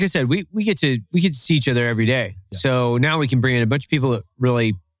 like I said, we get to see each other every day. Yeah. So now we can bring in a bunch of people that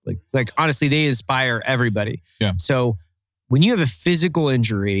really like honestly, they inspire everybody. Yeah. So when you have a physical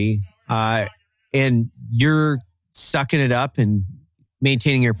injury, and you're sucking it up and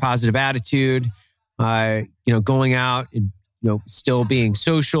maintaining your positive attitude, going out and, still being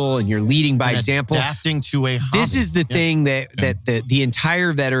social, and you're leading by example. Adapting to a hobby. This is the thing that the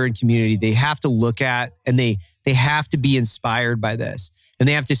entire veteran community, they have to look at, and they have to be inspired by this, and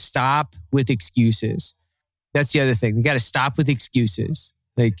they have to stop with excuses. That's the other thing. They got to stop with excuses.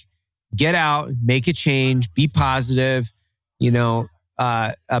 Like, get out, make a change, be positive,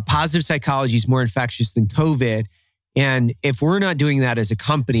 positive psychology is more infectious than COVID. And if we're not doing that as a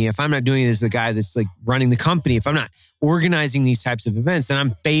company, if I'm not doing it as the guy that's like running the company, if I'm not organizing these types of events, then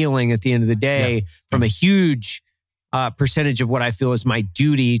I'm failing at the end of the day from a huge percentage of what I feel is my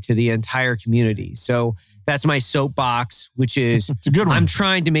duty to the entire community. So that's my soapbox, which is it's a good one. I'm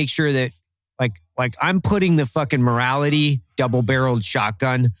trying to make sure that like I'm putting the fucking morality double-barreled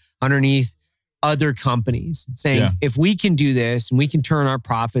shotgun underneath other companies, saying if we can do this and we can turn our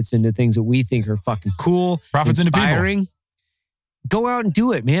profits into things that we think are fucking cool, profits inspiring, go out and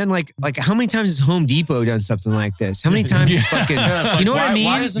do it, man. Like how many times has Home Depot done something like this? How many times has fucking, Yeah, it's you know like, what I mean?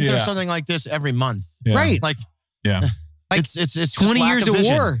 Why isn't there Yeah. something like this every month? Yeah. Right. Like, Yeah. Like, it's just 20 lack years of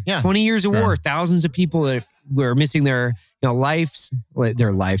vision. war. Yeah. 20 years of Sure. war. Thousands of people that were missing their life,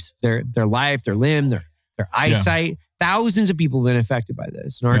 their limb, their eyesight. Thousands of people have been affected by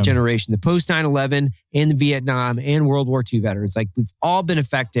this in our Yeah. generation. The post 9/11 and the Vietnam and World War II veterans. Like we've all been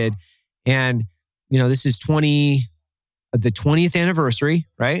affected. And, this is the 20th anniversary,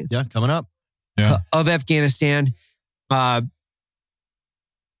 right? Yeah, coming up. Of Afghanistan.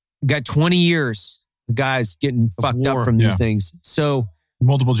 Got 20 years of guys getting fucked war. up from these Yeah. things. So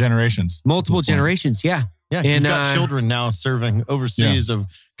Multiple generations. multiple At this point. generations. Yeah. Yeah, And, you've got children now serving overseas of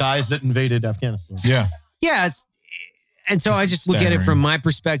guys that invaded Afghanistan. Yeah. Yeah. And so Just I just look at it staggering. from my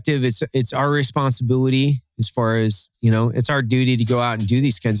perspective. It's our responsibility as far as, it's our duty to go out and do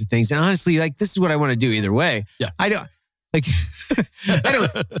these kinds of things. And honestly, like, this is what I want to do either way. Yeah. I don't like, I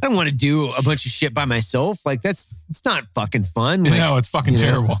don't want to do a bunch of shit by myself. Like it's not fucking fun. Like, No, it's fucking you know,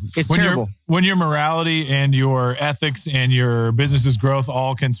 terrible. it's when terrible. When your morality and your ethics and your business's growth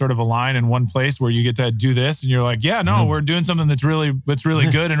all can sort of align in one place where you get to do this and you're like, yeah, no, we're doing something that's really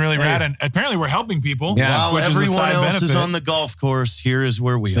good and really rad. And apparently we're helping people. Yeah. While which is a everyone side else is benefit. on the golf course, here is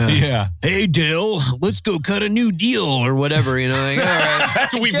where we are. Yeah. hey, Dale, let's go cut a new deal or whatever, like, all right.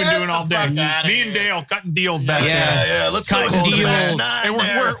 That's what we've been Get doing all the day. fuck outta Me and Dale cutting deals back Yeah. there. Let's Cutting go. deals. And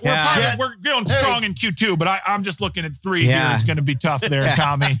we're Yeah. we're going strong in Q2, but I'm just looking at 3 Yeah. here. It's going to be tough there, Yeah.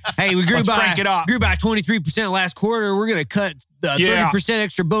 Tommy. Hey, we grew Let's by crank it up. 23% last quarter. We're gonna cut the Yeah. 30%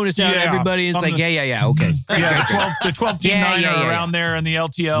 extra bonus out of Yeah. everybody. It's like, yeah, okay. Yeah, the 12 team Yeah, niner yeah. around there, and the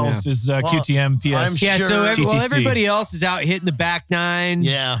LTLs is Well, QTM, PS. I'm Yeah, Sure. so TTC. everybody else is out hitting the back nine.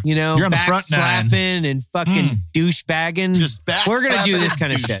 Yeah. You're on the back front nine. slapping and fucking douchebagging. Just back We're gonna do slapping this and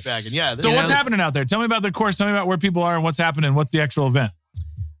kind of shit. douchebagging. Yeah. So you what's know, happening out there? Tell me about the course. Tell me about where people are and what's happening. What's the actual event?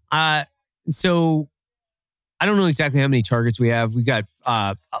 So I don't know exactly how many targets we have. We got,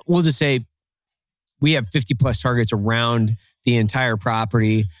 we'll just say we have 50 plus targets around the entire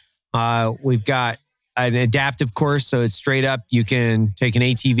property. We've got an adaptive course, so it's straight up. You can take an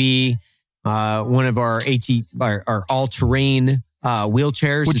ATV, one of our our all-terrain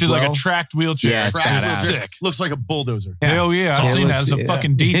wheelchairs, Which as is like well. a tracked wheelchair. Yeah, it's Track badass. wheelchair. Looks like a bulldozer. Yeah. Hell yeah. I've Yeah, it seen that looks- as a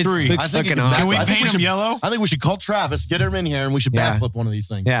fucking D3. It looks I think fucking it awesome. Can we I think paint we them should- yellow? I think we should call Travis, get him in here, and we should Yeah. backflip one of these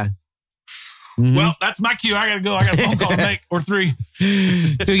things. Yeah. Mhm. Well, that's my cue. I got to go. I got a phone call to make or 3.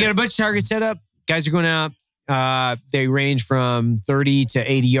 So we got a bunch of targets set up. Guys are going out. They range from 30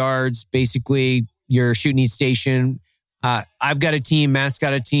 to 80 yards. Basically, your shooting each station. I've got a team. Matt's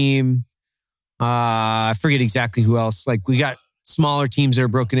got a team. I forget exactly who else. Like we got smaller teams that are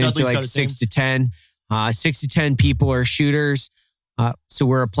broken Dudley's into got like a 6 team. to 10. 6 to 10 people are shooters. So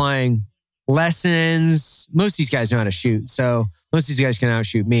we're applying lessons. Most of these guys know how to shoot. So most of these guys can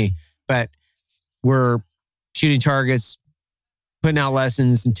outshoot me. But we're shooting targets, putting out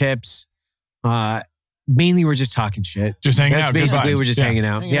lessons and tips. Mainly we're just talking shit. Just hanging That's out. Good basically vibes. we're just Yeah. hanging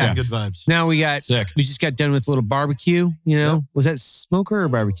out. Hanging Yeah. out, good vibes. Now we Sick. just got done with a little barbecue, Was that smoker or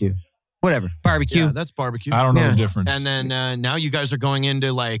barbecue? Whatever. Barbecue. Yeah, that's barbecue. I don't know Yeah. the difference. And then now you guys are going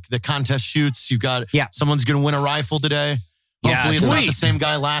into like the contest shoots. You got someone's going to win a rifle today. Yeah, Hopefully it's not sweet. the same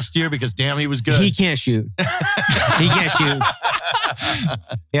guy last year because damn, he was good. He can't shoot. He can't shoot.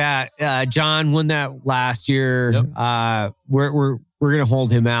 Yeah. John won that last year. Yep. We're gonna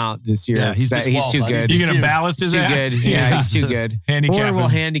hold him out this year. Yeah, he's he's too disqualified. good. You're going to ballast He's his too ass? good. Yeah, he's too good. Handicap Or we'll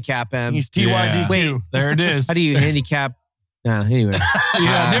him. handicap him. He's TYDQ. Yeah. Wait. There it is. How do you handicap? Anyway.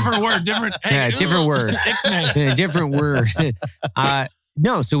 Yeah, different word, different. Yeah, different word. Ixnay. Yeah, different word.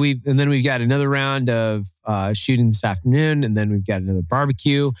 No, so we've got another round of shooting this afternoon, and then we've got another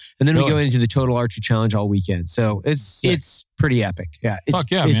barbecue, and then we Really? go into the Total Archery Challenge all weekend. So it's pretty epic. Yeah,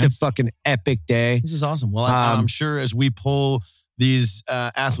 Fuck yeah, it's man. a fucking epic day. This is awesome. Well, Um, I'm sure as we pull these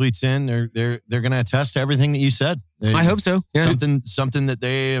athletes in, they're going to attest to everything that you said. I hope so. Yeah, Something that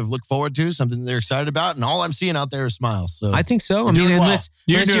they have looked forward to, something that they're excited about, and all I'm seeing out there is smiles. So I think so. I You're mean, doing well. unless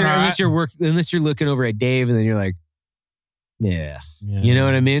You're doing all right. unless you're looking over at Dave, and then you're like, yeah, yeah. you know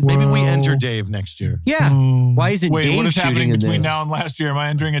what I mean? Maybe we Whoa. enter Dave next year. Yeah. Why isn't Wait, Dave what is shooting happening in between this? now and last year? Am I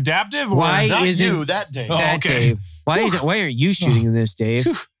entering adaptive? Or Why Not isn't you, that Dave. Oh, that okay. Dave? Why aren't you shooting in this,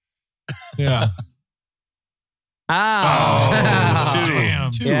 Dave? Yeah. Oh, damn.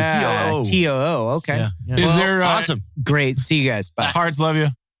 Two. yeah, TOO. TOO. Okay, Yeah, yeah. Is there awesome? great. See you guys. Bye. Hearts love you.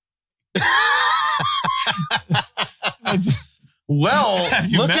 Well,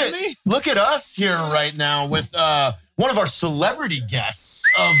 Have you look met at me? look at us here right now with one of our celebrity guests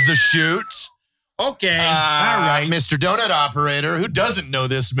of the shoot. Okay. All right. Mr. Donut Operator, who doesn't know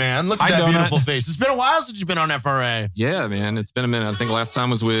this man? Look at Hi, that Donut. beautiful face. It's been a while since you've been on FRA. Yeah, man. It's been a minute. I think last time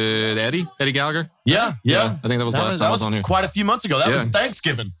was with Eddie Gallagher. Yeah. I think that was the last time I was on here. Quite a few months ago. That Yeah. was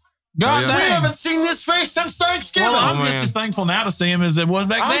Thanksgiving. God yeah. dang. We haven't seen this face since Thanksgiving. Well, I'm Oh, just man. as thankful now to see him as it was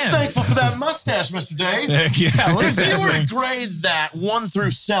back I'm then. thankful for that mustache, Mr. Dave. Heck yeah. Look at If that you were to thing. grade that 1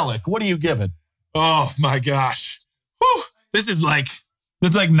 through Selleck, what do you give it? Oh my gosh. Whew.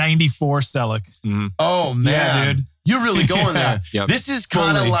 That's like 94 Selleck. Oh man, Yeah, dude. You're really going there. Yep. This is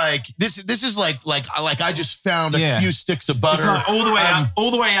kind of Totally. like this is like I just found a Yeah. few sticks of butter. It's like all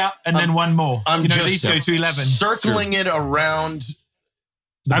the way out, and then one more. I'm these just go to 11. circling it around.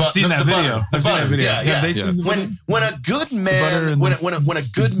 I've bu- seen that the video. butter. I've seen that video. Yeah, Have they yeah. seen the video? When a good butter man and when a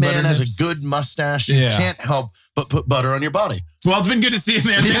good man butter has nips. a good mustache, you Yeah. can't help but put butter on your body. Well, it's been good to see you,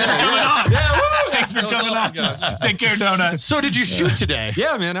 man. Thanks for coming on. Yeah, woo! Thanks for That was coming awesome, on. Take care, Donuts. So did you shoot today?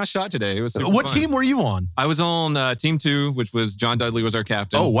 Yeah, man. I shot today. It was super What fun. team were you on? I was on Team 2, which was John Dudley was our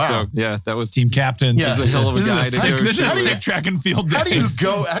captain. Oh, wow. So, yeah, that was Team captains. Yeah. He's a hell of a This guy is a to sick, go this is shoot a with. sick track and field day. How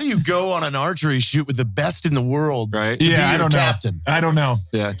do you go on an archery shoot with the best in the world? Right? To be Yeah, I your don't know. captain. I don't know.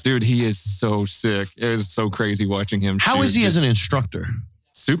 Yeah, dude, he is so sick. It was so crazy watching him How shoot. is he as Just an instructor?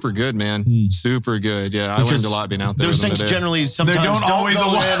 super good, man? Super good. Yeah, I learned a lot being out there. Those with him things today. generally sometimes don't always go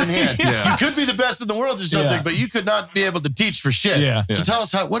align. hand in hand. Yeah. You could be the best in the world or something, Yeah. but you could not be able to teach for shit. Yeah. So Yeah. tell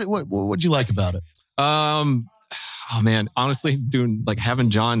us what'd you like about it? Oh man, honestly, having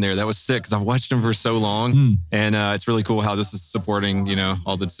John there, that was sick because I've watched him for so long, and it's really cool how this is supporting,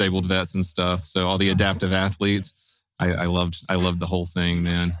 all the disabled vets and stuff. So all the adaptive athletes, I loved the whole thing,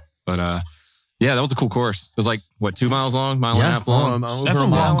 man. But yeah, that was a cool course. It was like 2 miles long, mile and a half long. That's a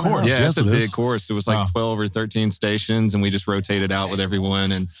long course. Yeah, Yes, it's a it big is. course. It was like Wow. 12 or 13 stations, and we just rotated out with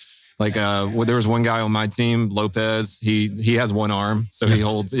everyone. And there was one guy on my team, Lopez. He has one arm, so he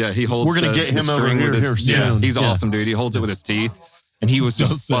holds. Yeah, he holds. We're gonna the- get him the over string here with his, soon. Yeah, he's Yeah. awesome, dude. He holds it with his teeth, and he was So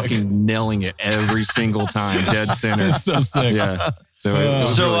just sick. fucking nailing it every single time, dead center. It's so sick. Yeah. So, it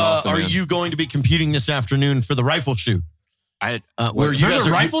was So really awesome, are man. you going to be competing this afternoon for the rifle shoot? Where you There's guys a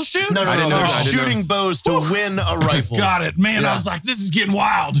are rifle shoot? No, I didn't know they're that. I didn't know. shooting bows to win a rifle. Got it. Man, Yeah. I was like, this is getting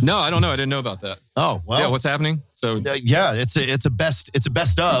wild. No, I don't know. I didn't know about that. Oh well. Yeah, what's happening? So Yeah, it's a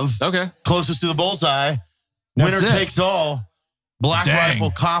best of. okay. Closest to the bullseye. That's Winner it. takes all. Black Dang. Rifle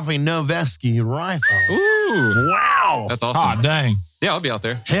Coffee Noveski rifle. Ooh, Wow. that's Ah, awesome. dang. Yeah, I'll be out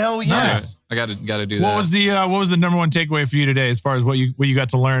there. Hell yes. I got to do that. What was the number one takeaway for you today as far as what you got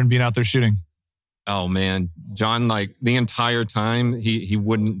to learn being out there shooting? Oh man, John, the entire time he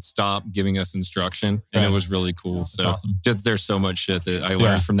wouldn't stop giving us instruction, and Right. it was really cool. So awesome. just there's so much shit that I learned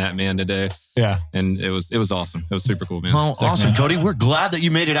Yeah. from that man today, Yeah. and it was awesome. It was super cool, man. Well, Sick, awesome, man. Cody. We're glad that you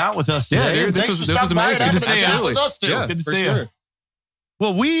made it out with us Yeah, today. dude, And this thanks was for stopping by amazing. and having Good to a see chat you. with us too. Yeah, Good to for see you. sure.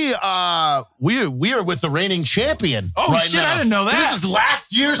 Well, we are with the reigning champion. Oh, right shit, now. I didn't know that. This is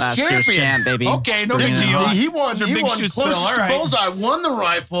last year's champion. champ, baby. Okay, no big This is- deal. he won. Those are He big won shoes to closest fill. All to right. bullseye. Won the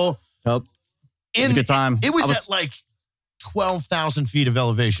rifle. Nope. It was a good time. It was, I was- at like 12,000 feet of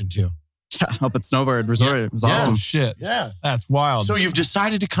elevation too. up at Snowbird Resort. Yeah. It was Yeah. awesome. Oh, shit. Yeah. That's wild. So you've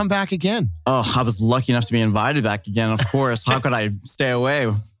decided to come back again. Oh, I was lucky enough to be invited back again. Of course. How could I stay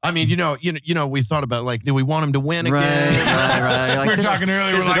away? I mean, we thought about do we want him to win Right, again? right. we Like, were this, talking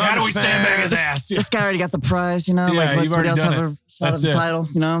earlier. We're is it like, how do we unfair? sandbag his ass? this guy already got the prize, Yeah, Like, let you've somebody already else done have it. a shot at That's the it.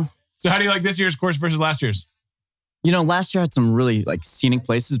 title, So how do you like this year's course versus last year's? Last year I had some really scenic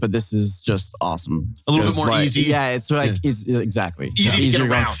places, but this is just awesome. A little bit It's more easy. Yeah, it's exactly. Easy to get Easier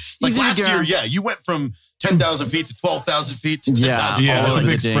going. around. Like Easy to last get year, around. yeah, you went from 10,000 feet to 12,000 feet to 10,000 Yeah, all that's a over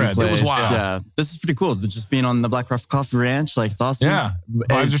big the dang spread. It was place. wild. Yeah, this is pretty cool. Just being on the Black Rifle Coffee Ranch, it's awesome. Yeah.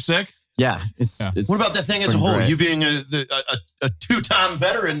 Vibes are sick. Yeah, it's. What about that thing as a freaking whole? great. You being a two-time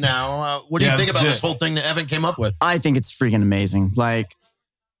veteran now, what do you Yeah, think about sick. this whole thing that Evan came up with? I think it's freaking amazing.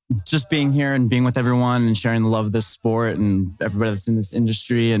 Just being here and being with everyone and sharing the love of this sport and everybody that's in this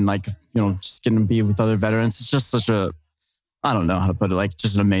industry and just getting to be with other veterans. It's just such a, I don't know how to put it,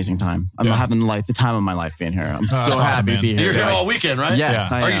 just an amazing time. I'm Yeah. having the time of my life being here. I'm so that's awesome, happy man. to be here. You're here Like, all weekend, right? Yes,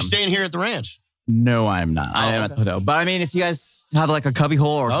 Yeah. I Are am. you staying here at the ranch? No, I am not. I am at the hotel. But I mean, if you guys have a cubby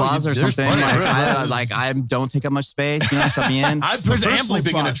hole or Oh, closet or there's something, plenty of room. I don't take up much space. Shut me in. I There's prefer ample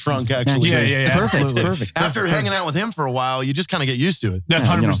sleeping in a spots. trunk, actually. Yeah. Perfect. absolutely. Perfect. After hanging out with him for a while, you just kind of get used to it. That's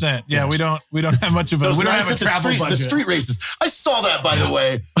Yeah, 100%. Yeah, we don't have much of a Those we don't nights have a at the travel street, budget. the street races. I saw that, by the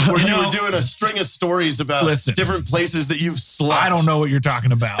way. where You you know- were doing a string of stories about Listen. different places that you've slept. I don't know what you're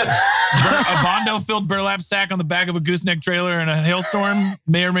talking about. A Bondo-filled burlap sack on the back of a gooseneck trailer in a hailstorm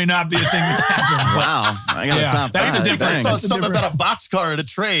may or may not be a thing that's happened. Wow. I got Yeah, top that's a five. different- I Dang. saw That's a something different- about a boxcar at a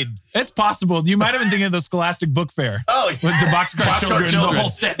trade. It's possible. You might have been thinking of the Scholastic Book Fair. Oh, With the Boxcar Children, the whole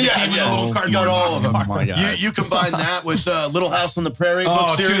set that came in a little You cardboard got all of them. boxcar. Oh my God. You combine that with Little House on the Prairie Oh,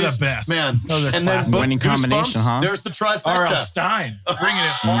 book two of series. the best. Man. Those are And then classic. book Winning combination, Goosebumps, huh? There's the R.L. trifecta. Stein. Bringing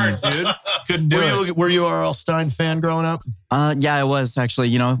it hard, dude. Couldn't do it. Were you a R.L. Stein fan growing up? Yeah, I was actually.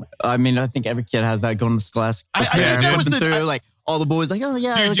 You know, I mean, I think every kid has that going to the Scholastic. I think Fair, that was flipping the- through, like all the boys, like, oh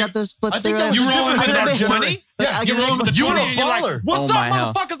yeah, Dude, I you- got those flips I think there. that was You the rolling difference with in our that generation. 20? Yeah, I You get rolling with the You were 20 a and you're like, baller. what's Oh, up, my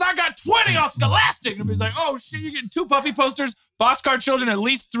hell. motherfuckers? I got 20 on Scholastic. And everybody's like, oh shit, you're getting 2 puppy posters, Boxcar Children, at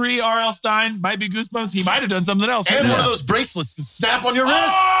least 3 R.L. Stein, might be Goosebumps. He might have done something else. And Who one of knows? those bracelets that snap on your wrist.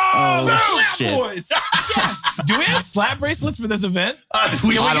 Oh, the Oh, slap shit. boys. Yes. Do we have slap bracelets for this event?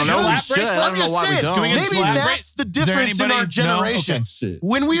 We I don't know. We slap should. bracelet? I don't know why we Saying, don't. Can we get Maybe slap that's bracelet? the Is there difference in anybody- our No? generation. Okay. Shit.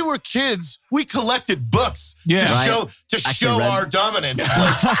 When we were kids, we collected books Yeah. to Right. show Actually show read. our dominance.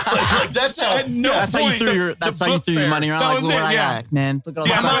 like that's how. At no That's how you point. threw your. That's how you book threw your fair. money around. That Like, was look what it, I yeah. got, man. Look at all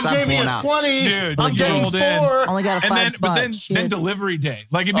Yeah, the My stuff mom I'm gave me pulling a out. 20. Dude, I'm you getting rolled in. 4. Only got a And 5 then, spot. but then Shit. delivery day.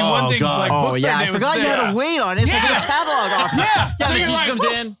 Like it'd be Oh, one thing. God. Like Oh book fair yeah, day I was forgot you sick. had to wait on it. It's like Yeah. a catalog offer. Yeah. Yeah, So the you're teacher like, comes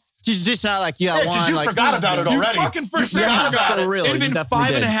whoop. in. She's dishing out like you got Yeah, 'cause one. you like, forgot about it You already. fucking for You sure forgot forgot. about it. For real, It'd you been definitely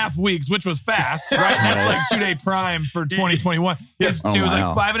 5.5 weeks, which was fast, right? That's like 2-day prime for 2021. It Oh, was like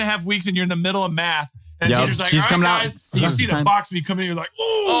wow. 5.5 weeks, and you're in the middle of math. And the Yep. teacher's like, She's all right, coming out. guys. And you see the Time. box be coming in, you're like,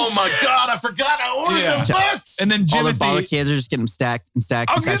 Oh my shit. God! I forgot I ordered Yeah. the books. And then all the baller Jimothy. kids are just getting them stacked and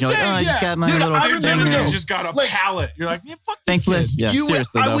stacked. I was and gonna stacked. You're say, like, oh, I just yeah. got my Dude, little. I Dude, remember Jimothy's those. just got a Like- pallet. You're like, man, fuck this Thankfully, kid. yeah.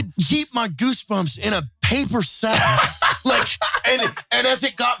 Seriously I though. would keep my Goosebumps in a paper sack, like, and as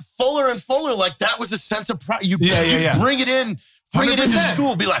it got fuller and fuller, like that was a sense of pride. You bring it in, bring it into 100%.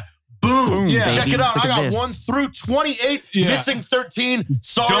 school, be like, boom, Yeah. check baby, it out. look I at got this. 1 through 28, Yeah. missing 13.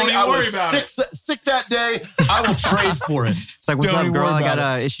 Sorry, Don't even I worry was about sick that day. I will trade for it. It's like, what's Don't up, even girl? worry I got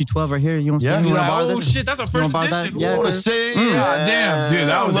about issue 12 right here. You want to Yeah. see? You You're want to like, borrow oh this? shit, that's a You first wanna borrow edition. that? Yeah, I want to good. say, God damn, dude,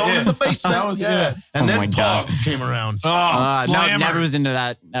 that was alone it. in the basement. That was yeah. it. And Oh then my God. Pogs came around. Oh, No, Slammers. never was into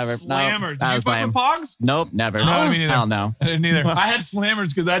that. Never. Slammers. Did That you was fuck lame. with Pogs? Nope, never. No, me neither. Hell no. I didn't either. I had Slammers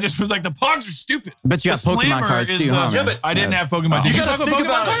because I just was like, the Pogs are stupid. Bet you The got Pokemon Slammer cards is too, the- huh? Yeah, but- I didn't have Pokemon. Oh. Did You you got fuck to with think Pokemon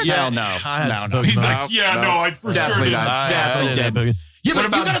about cards? it. Yeah, Hell no. I had No, some no. Pokemon He's like, cards. yeah, no, I for Definitely sure not. did. I Definitely didn't did. have Pokemon. Yeah, What but you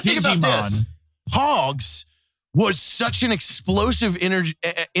about got to think about Digimon? this. Pogs was such an explosive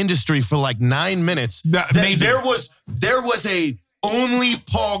industry for like 9 minutes That- that maybe. there was a only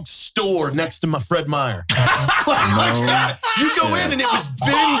Pog store next to my Fred Meyer. like that. You go in and it was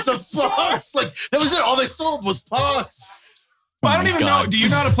bins of Pogs. Like that was it. All they sold was Pogs. I don't my even know. God. Do you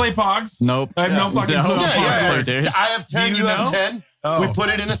know how to play Pogs? Nope. I have no fucking No. clue. how Yeah, Pogs yeah, work. dude. I have 10, Do you you have know? 10. Oh. We put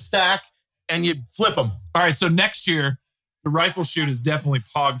it in a stack and you flip them. All right, so next year, the rifle shoot is definitely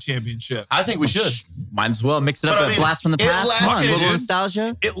Pog Championship. I think we should. Might as well mix it But up. I A mean, blast from the it past. Come on, a lasted, little dude.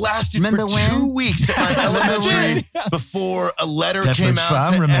 nostalgia. It lasted Remember for when? 2 weeks at my elementary before a letter came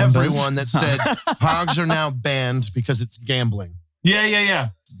out to everyone that said Pogs are now banned because it's gambling. Yeah.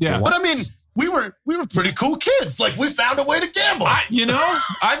 But I mean, we were pretty cool kids. Like we found a way to gamble.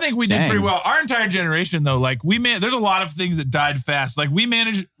 I think we did Dang. pretty well. Our entire generation, though, like there's a lot of things that died fast. Like we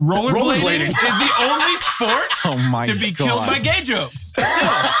managed rollerblading is the only sport Oh my to be God. killed by gay jokes. Still,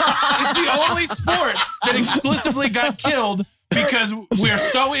 it's the only sport that exclusively got killed because we're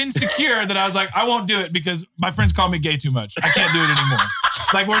so insecure that I was like, I won't do it because my friends call me gay too much. I can't do it anymore.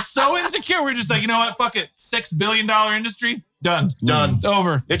 Like we're so insecure, we're just like, you know what? Fuck it. $6 billion industry, done. Done.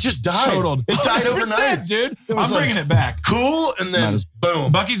 Over. It just died. Totaled. It died 100%, overnight. dude. It was I'm bringing like- it back. Cool, and then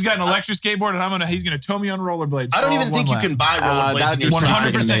boom. Bucky's got an electric skateboard, and he's gonna tow me on rollerblades. I don't all even in think you one can buy rollerblades that'd in be your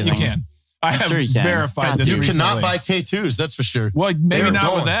freaking 100% you amazing. can. I have sure you can. verified God, this. You recently. cannot buy K2s, that's for sure. Well, maybe They are not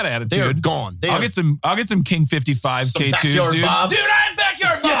gone. with that attitude. They are gone. They I'll are- get some King 55 Some K2s, backyard dude. bobs. Dude, I had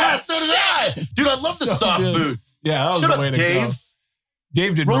backyard bobs. Yeah, so did I. Dude, I love the So soft good. boot. Yeah, that was Shut the up, way to Dave. go.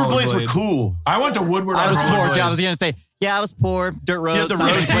 Dave did Rollerblades rollerblade. were cool. I went to Woodward. I on was poor. rollerblades. I was gonna say, yeah, I was poor. Dirt roads. You had the not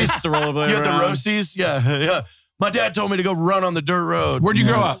many Rocies. places to rollerblade You had the around. Rosies? Yeah. My dad told me to go run on the dirt road. Where'd you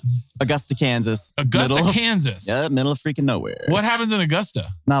grow up? Augusta, Kansas. Augusta, Middle of- Kansas. Yeah, middle of freaking nowhere. What happens in Augusta?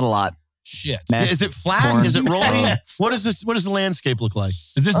 Not a lot. Shit. Man. Is it flat? Corn. Is it rolling? What is this? What does the landscape look like?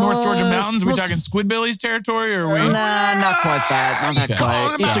 Is this North Georgia it's mountains? Are we supposed- talking Squidbillies territory, or are we? Nah, not quite that. Not that Okay.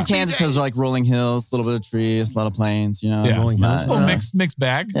 quite. Yeah. Eastern Kansas has like rolling hills, a little bit of trees, a lot of plains. You know, Yeah. it's not- Oh, yeah. mixed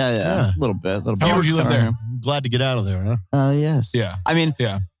bag. Yeah, Yeah. a little bit. How long did you live there? I'm glad to get out of there, huh? Yes. Yeah. I mean,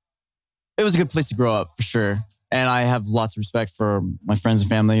 Yeah. it was a good place to grow up for sure. And I have lots of respect for my friends and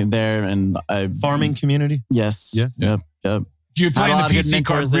family there. And I Farming community. Yes. Yeah. Yep. You're playing the Had a lot of good PC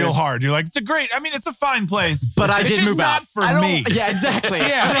card mentors real there. hard. You're like, it's a fine place. But I it's did just move not out. for I don't- me. Yeah, exactly.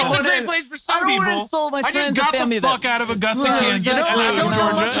 Yeah, I don't it's a wanna- great place for I some don't wanna people. insult my I just friends got and family the fuck that- out of Augusta, Well, Kansas. you know, and I I'm don't in know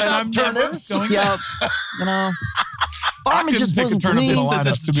Georgia, much and about I'm never turnips. going. Yep. You know, farming couldn't just pick a wasn't for turnip me. in a lineup,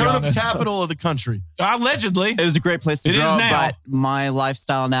 That's the to be turnip honest. capital of the country. Allegedly. It was a great place to It is grow, now. but my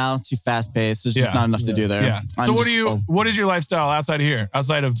lifestyle now too fast paced. There's just Yeah. not enough to do there. Yeah. I'm So just- what is your lifestyle outside of here?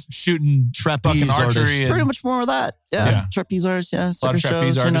 Outside of shooting Trapeze fucking archery artist. Pretty and much more of that. Yeah. Yeah. Trapeze artists, yeah. lot of Circus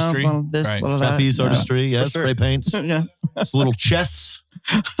trapeze shows, artistry. You know, this, Right. a lot of that. Trapeze Yeah. artistry, yes. For sure. Spray paints. Yeah. It's a little chess.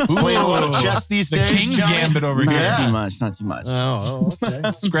 Playing a lot of chess these the days. King's Johnny? Gambit over Not here. Yeah. too much. Not too much. Oh,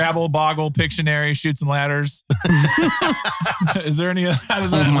 okay. Scrabble, Boggle, Pictionary, Shoots and Ladders. Is there any? How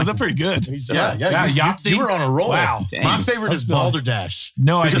does that? Oh my- Was that pretty good? Yeah, Yeah, you- Yahtzee? You were on a roll. Wow. Dang. My favorite That's is fun. Balderdash.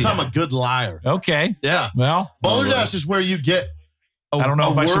 No Because idea. I'm a good liar. Okay. Yeah. Well, Balderdash is where you get a, I don't know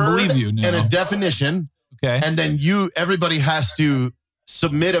a if I should word believe you now. and a definition, okay. and then everybody has to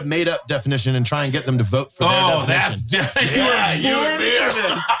submit a made-up definition and try and get them to vote for Oh, their that's definition. you Yeah, were you born and me for are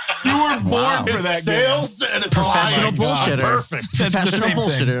this. You were born Wow. for It's that game. sales and it's Professional lying. bullshitter. Perfect. That's the Professional same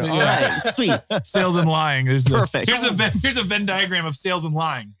thing. bullshitter. All Yeah. right. Sweet. Sales and lying. There's Perfect. Here's a Venn diagram of sales and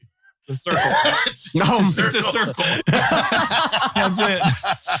lying. It's a circle. It's No, just a It's a circle. circle. That's it.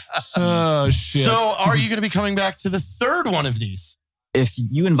 Oh shit. So, are you going to be coming back to the third one of these? If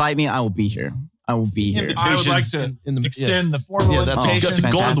you invite me, I will be here. I will be here. I would like Invitations to in the extend the formal Yeah, that's a- invitation that's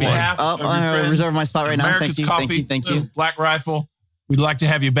a gold on one. behalf Oh, of your I friends. reserve my spot right now. America's Thank you. Coffee, Thank you. Black Rifle. We'd like to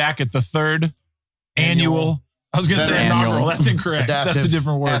have you back at the third annual. I was going to say Annual. inaugural. That's incorrect. That's a Adaptive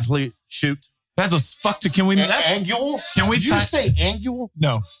different word. Athlete shoot. That's a fuck to. Can we? That's, Annual? Can we Did you ti- say annual?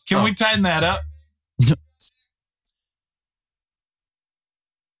 no. Can Oh. we tighten that up?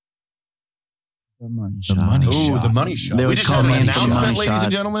 The money The shot. money Ooh, shot. the money shot. They we would just call had an me the announcement, money ladies shot.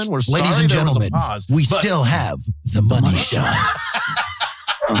 and gentlemen. We're Ladies sorry and there was a gentlemen, pause, we but still have the money shots.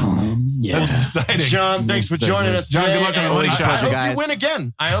 That's Yeah. exciting. John, thanks for joining us John, good today. luck on the and money I shot. hope Guys. you win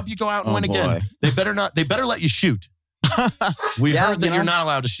again. I hope you go out and Oh, win again. boy. They better not. They better let you shoot. We Yeah, heard that you know. you're not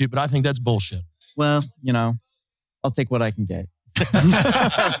allowed to shoot, but I think that's bullshit. Well, I'll take what I can get.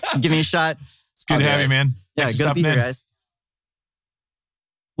 Give me a shot. It's good to have you, man. Yeah, Thanks for good to stopping be here, in. guys.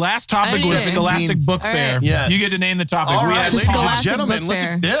 Last topic Okay. was Scholastic Book All Fair. right. Yes. You get to name the topic. All We right, had- ladies and Scholastic gentlemen, Book look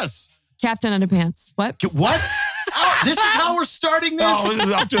Fair. at this. Captain Underpants. What? What? Oh, this is how we're starting this? Oh, this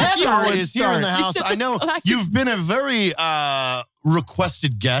is off to a Heather solid is here in the start. house. I know Scholastic- you've been a very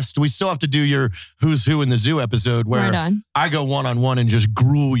requested guest. We still have to do your Who's Who in the Zoo episode where Right on. I go one-on-one and just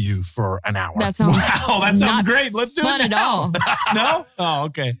gruel you for an hour. That sounds Wow, that sounds not great. Let's do fun it at now. all. No? Oh,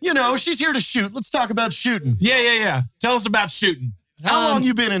 okay. She's here to shoot. Let's talk about shooting. Yeah. Tell us about shooting. How long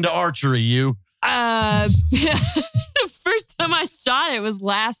you been into archery, you? The first time I shot it was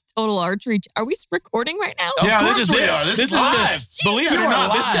last Total Archery. Are we recording right now? Of Yeah, course this is we it. are. This is the- live. Believe it You or are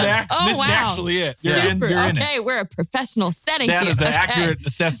not, this is, live. Oh, this is wow. actually it. You're in, Super. you're in Okay, it. we're a professional setting That here. is an Okay. accurate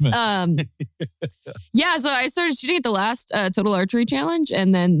assessment. Yeah, so I started shooting at the last Total Archery Challenge,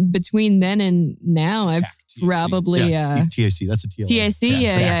 and then between then and now, I've probably TAC. That's a TLA. TAC.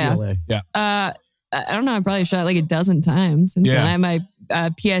 Yeah. TLA. I don't know. I probably shot like a dozen times since Yeah. then. I have my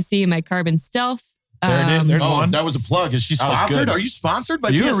PSC and my Carbon Stealth. There it is. There's Oh, one. that was a plug. Is she That was sponsored? good. Are you sponsored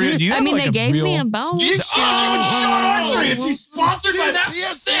by Do you PSC? really- do you I have mean, like they a gave me real- a bone. She hasn't even shot archery, and she's sponsored by Dude, that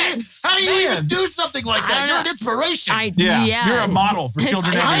that's PSC. How do you Man. even do something like I that? don't You're know. an inspiration. Yeah, you're a model for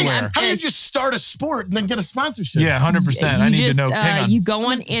children It's- everywhere. How do you just start a sport and then get a sponsorship? Yeah, 100%. I need just, to know. Hang on. You go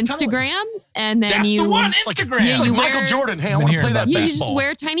on kinda like- Instagram, and then That's you the one, It's like, Instagram. it's like you Michael wear- Jordan. Hey, I Been want to hearing play that about you baseball. just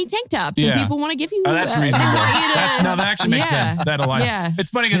wear tiny tank tops, Yeah. and people want to give you. Oh, that's they reasonable. want you to- That actually makes Yeah. sense. That aligns. Yeah. It's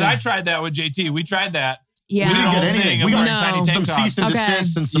funny because I tried that with JT. We tried that. Yeah. We didn't The get whole anything. thing We of got wearing tiny some tank tops. cease and Okay.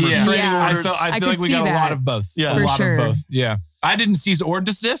 desist and some Yeah. restraining Yeah. I orders. feel could like we see got a lot that. of both. Yeah. A For lot sure. of both. Yeah. I didn't cease or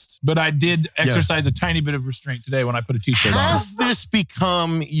desist, but I did exercise a tiny bit of restraint today when I put a t-shirt on. Has this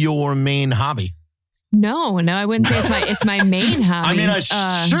become your main hobby? No, I wouldn't say it's my main hobby. I mean, I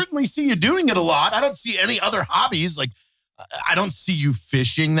certainly see you doing it a lot. I don't see any other hobbies. Like, I don't see you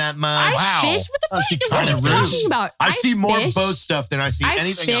fishing that much. I fish. What the Oh, she fuck? What are you kinda rude. talking about? I see more fish. boat stuff than I see I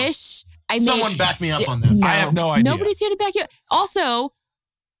anything fish. else. I Someone make- back me up on this. No. I have no idea. Nobody's here to back you up. Also,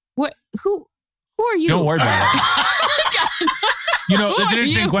 what? Who are you? Don't worry about it. You know, that's an are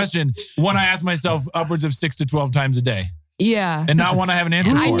interesting you? question. One I ask myself upwards of 6 to 12 times a day, Yeah. and not one I have an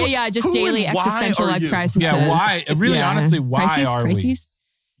answer I for. know. Yeah, just Who daily and why existential are life you? crises. Yeah, why? Really, honestly, why are we? crises?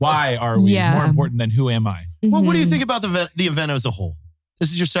 Why are we? Yeah. Is more important than who am I? Well, what do you Mhm. think about the event as a whole?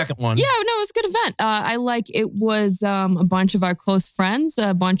 This is your second one. Yeah, no, it was a good event. I like it was a bunch of our close friends,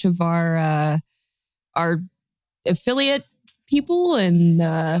 a bunch of our affiliate people, and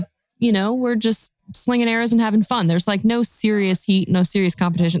we're just slinging arrows and having fun. There's like no serious heat, no serious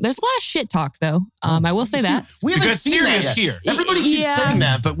competition. There's a lot of shit talk though. I will say that. We haven't Because seen that serious yet. here. Everybody keeps Yeah. saying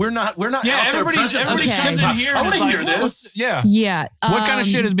that, but we're not. Yeah, out there everybody's present for the Okay. shit in talk. here. I and want it's to hear like, this. Yeah. Yeah. What kind of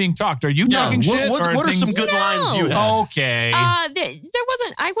shit is being talked? Are you talking shit? What or are some things- good lines you No. have? Okay.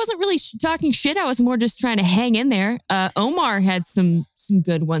 I wasn't really talking shit. I was more just trying to hang in there. Omar had some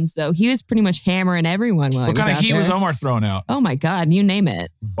good ones though. He was pretty much hammering everyone while What kind of heat was there. Omar throwing out? Oh my God, you name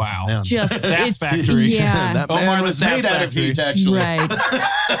it. Wow. Man. Just Sass it's, factory. Yeah. that Omar man the was Sass made out of Factory. heat, actually.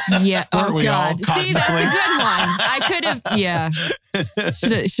 Right. Yeah. Weren't Oh we all God. See, that's a cosmically? good one. I could have. Yeah.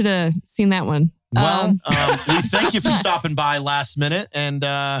 Should have seen that one. Well, we thank you for stopping by last minute, and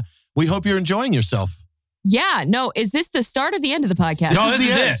we hope you're enjoying yourself. Yeah. No. Is this the start or the end of the podcast? No, is this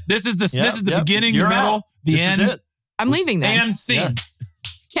the is end. it. This is the Yep, this is the yep. beginning, You're the middle, out. the This is end, it. I'm leaving then. and scene.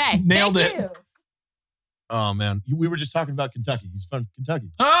 Yeah. Okay. Nailed Thank it. you. Oh man, we were just talking about Kentucky. He's from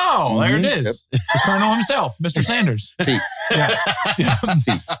Kentucky. Oh, there it is. The Colonel himself, Mr. Sanders. Sí. Yeah. Yeah.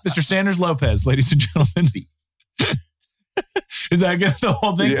 Mr. Sanders Lopez, ladies and gentlemen. Sí. Is that good? The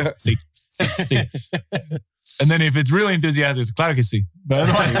whole thing? Yeah. See. See. And then if it's really enthusiastic, it's claro que sí. But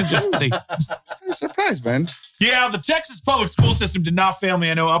otherwise, it's just see. I'm surprised, man. Yeah, the Texas public school system did not fail me.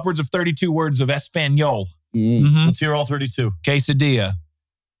 I know upwards of 32 words of Espanol. Mm. Mm-hmm. Let's hear all 32. Quesadilla.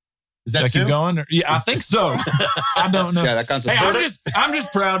 Is Did I that keep two? going? Yeah, I think so. I don't know. Yeah, that counts as Hey, four. I'm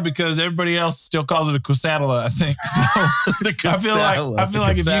just proud because everybody else still calls it a quesadilla, I think. So The I feel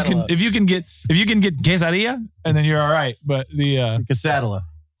like if you can get quesadilla, and then you're all right. But the quesadilla.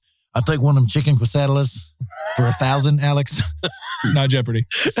 I'll take one of them chicken quesadillas for 1,000, Alex. it's not Jeopardy.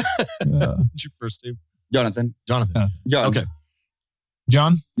 What's your first name? Jonathan. Jonathan. John. Okay.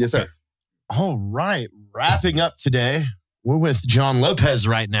 John? Yes, sir. All right. Wrapping up today. We're with John Lopez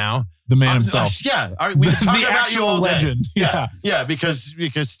right now. The man himself. Yeah. All right, we've been talking about you actual all day. legend. Yeah. Yeah, because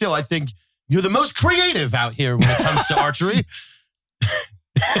still I think you're the most creative out here when it comes to archery.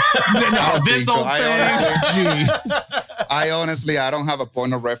 No, don't this think so. old thing. Jeez. I honestly don't have a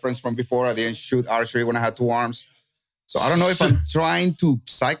point of reference from before. I didn't shoot archery when I had two arms. So I don't know if I'm trying to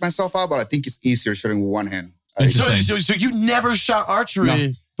psych myself out, but I think it's easier shooting with one hand. So you never shot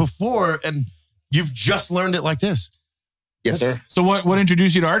archery before and you've just learned it like this? Yes, sir. So what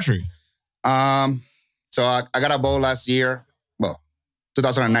introduced you to archery? So I got a bow last year,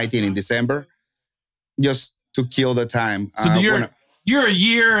 2019 in December, just to kill the time. So you're a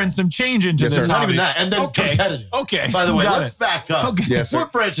year and some change into Yes, this. sir. Not hobby. even that. And then competitive. Okay. By the way, Got let's it. back up. Okay. Yes, sir.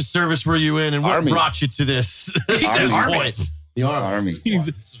 What branch of service were you in and what Army. brought you to this, He said this Army. point? The Army. Army.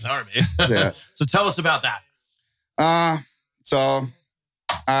 It's an Army. Yeah. So tell us about that. So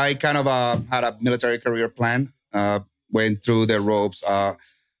I kind of had a military career plan, went through the ropes,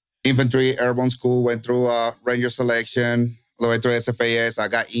 infantry, airborne school, went through ranger selection, all the way through SFAS. I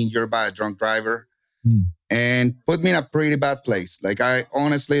got injured by a drunk driver and put me in a pretty bad place. Like I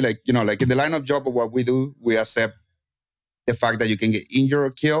honestly, in the line of job of what we do, we accept the fact that you can get injured or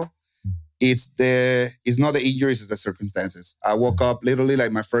killed. It's not the injuries, it's the circumstances. I woke up literally,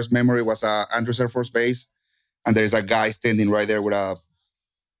 like my first memory was Andrews Air Force Base. And there's a guy standing right there with a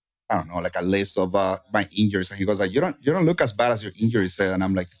list of my injuries. And he goes like, you don't look as bad as your injuries say. And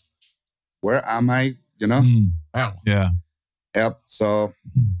I'm like, where am I? Wow. Yeah. Yep. So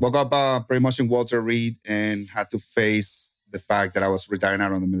woke up pretty much in Walter Reed and had to face the fact that I was retiring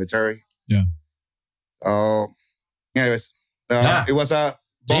out of the military. Yeah. So anyways, it was a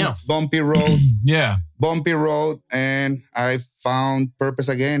bumpy road. Yeah. Bumpy road, and I found purpose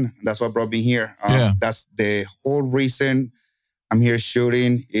again. That's what brought me here. That's the whole reason I'm here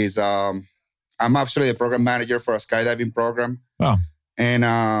shooting is I'm actually the program manager for a skydiving program. Wow. And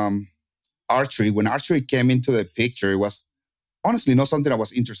archery, when archery came into the picture, it was honestly not something I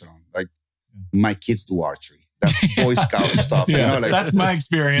was interested in. Like my kids do archery. That's Boy Scout stuff. Yeah, that's my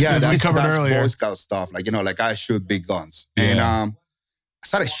experience as we covered that's earlier. Boy Scout stuff. Like I shoot big guns. Yeah. And I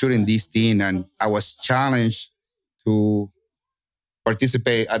started shooting this thing and I was challenged to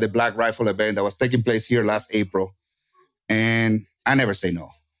participate at the Black Rifle event that was taking place here last April. And I never say no.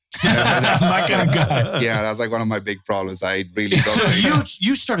 That's my kind of guy. Yeah, that's like one of my big problems. I really don't So say no.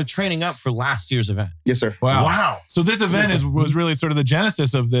 you started training up for last year's event. Yes, sir. Wow. So this event was really sort of the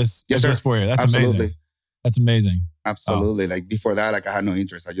genesis of this, Yes, of this sir. for you. That's Absolutely. amazing. That's amazing. Absolutely. Like before that, like I had no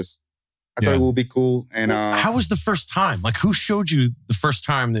interest. I thought Yeah. it would be cool. And How was the first time? Like who showed you the first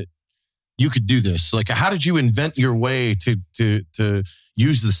time that you could do this? Like how did you invent your way to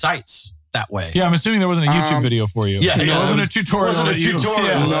use the sites that way? Yeah, I'm assuming there wasn't a YouTube video for you. Yeah, There wasn't it a tutorial. Wasn't a that you- tutorial.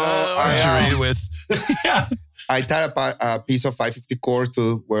 Yeah. No, archery with. Yeah. I tied up a piece of 550 cord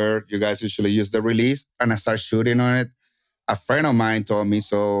to where you guys usually use the release and I started shooting on it. a friend of mine told me,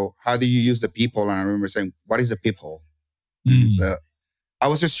 so how do you use the peephole? And I remember saying, what is the peephole? So I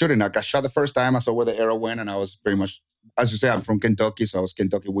was just shooting. Like I shot the first time, I saw where the arrow went, and I was pretty much, as you say, I'm from Kentucky, so I was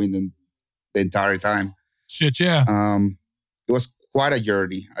Kentucky winning the entire time. Shit, yeah. It was quite a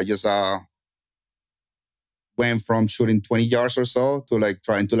journey. I just went from shooting 20 yards or so to like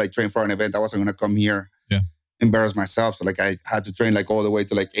trying to like train for an event. I wasn't going to come here, embarrass myself. So like I had to train like all the way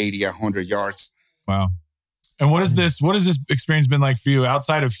to like 80, 100 yards. Wow. And what has this experience been like for you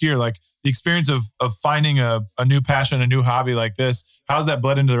outside of here? Like the experience of finding a new passion, a new hobby like this, how's that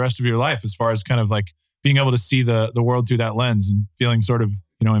bled into the rest of your life as far as kind of like being able to see the world through that lens and feeling sort of,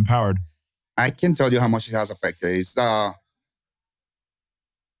 empowered? I can tell you how much it has affected. It's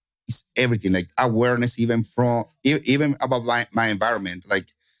everything, like awareness, even about my environment. Like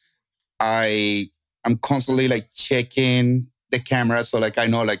I'm constantly like checking the camera. So like I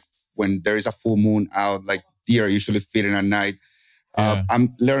know like when there is a full moon out, like deer are usually feeding at night.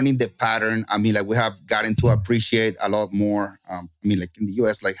 I'm learning the pattern. I mean, like we have gotten to appreciate a lot more. I mean, like in the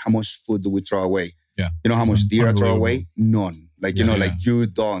US, like how much food do we throw away? Yeah. You know how much deer I throw away? None. Like, like you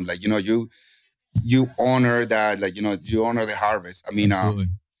don't, like, you honor that, like, you honor the harvest. I mean,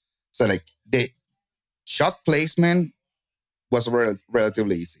 so like the shot placement was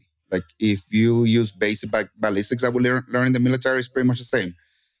relatively easy. Like if you use basic ballistics that we learn in the military, it's pretty much the same.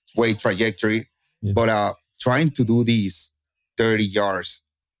 It's weight, trajectory. Yeah. But trying to do these 30 yards,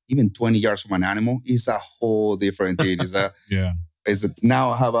 even 20 yards from an animal is a whole different thing.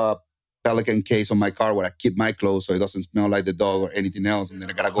 Now I have a Pelican case on my car where I keep my clothes so it doesn't smell like the dog or anything else. And then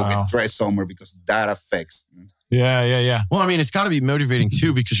I got to go get dressed somewhere because that affects. Yeah. Well, I mean, it's got to be motivating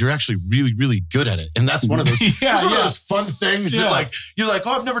too because you're actually really, really good at it. And that's one of those, of those fun things that like, you're like,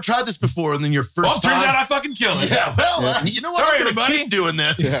 oh, I've never tried this before. And then your first time. Turns out I fucking killed it. Yeah, well, you know what? Sorry, I'm going to keep doing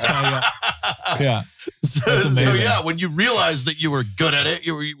this. Yeah. That's amazing. So yeah, when you realized that you were good at it,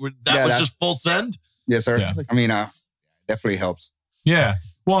 that was just full send? Yes, sir. Yeah. I mean, definitely helps. Yeah.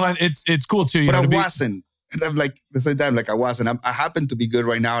 Well, it's cool too. But I wasn't. Like the same time, like I wasn't. I happen to be good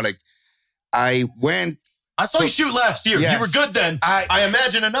right now. Like I saw you shoot last year. Yes. You were good then. I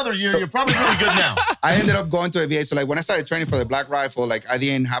imagine another year, you're probably really good now. I ended up going to AVA. So like when I started training for the Black Rifle, like I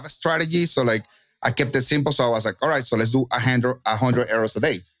didn't have a strategy. So like I kept it simple. So I was like, all right, so let's do 100 arrows a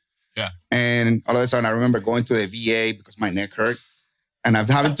day. Yeah. And all of a sudden I remember going to the VA because my neck hurt. And I'm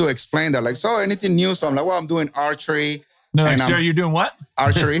having to explain that like, so anything new? So I'm like, well, I'm doing archery. No, like, sir, you're doing what?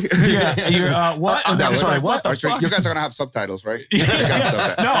 Archery. You're what? I'm sorry, what the archery? fuck? You guys are going to have subtitles, right?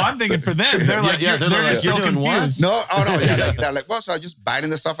 No, I'm thinking for them. They're like, they're just so confused. No, they're like, well, so I just biting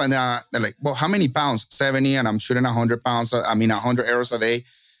the stuff and they're like, well, how many pounds? 70 and I'm shooting 100 pounds. 100 arrows a day.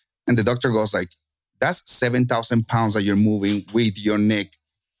 And the doctor goes like, that's 7,000 pounds that you're moving with your neck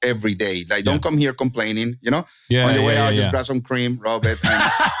every day. Like, don't come here complaining, On the way out, just grab some cream, rub it.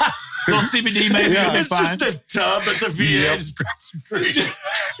 And little CBD maybe. It's fine. Just a tub at the VA. Just grab some cream.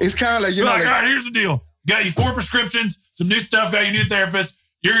 It's kind of like, all right, here's the deal. Got you 4 prescriptions, some new stuff, got you a new therapist.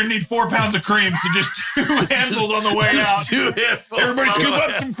 You're going to need 4 pounds of cream, so just 2 handfuls on the way out. Everybody scoop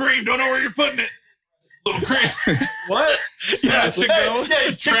up some cream. Don't know where you're putting it. Little cream. What? Yeah, to go. Yeah,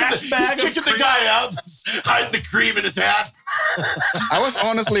 he's trash bag. He's kicking the guy out, hiding the cream in his hat. I was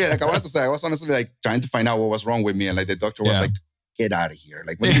honestly like trying to find out what was wrong with me, and like the doctor was like, "Get out of here!"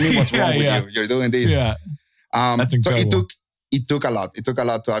 Like, what do you mean? What's wrong with you? You're doing this. Yeah. That's incredible. So it took a lot. It took a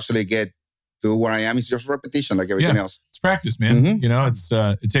lot to actually get to where I am. It's just repetition, like everything else. It's practice, man.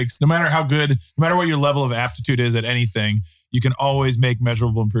 Mm-hmm. It takes no matter how good, no matter what your level of aptitude is at anything. You can always make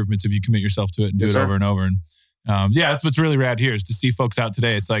measurable improvements if you commit yourself to it and do it over and over. And that's what's really rad here is to see folks out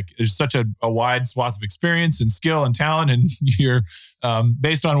today. It's like there's such a wide swath of experience and skill and talent, and you're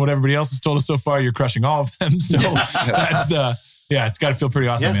based on what everybody else has told us so far, you're crushing all of them. So that's it's got to feel pretty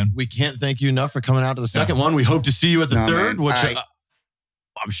awesome, man. We can't thank you enough for coming out to the second one. We hope to see you at the third, which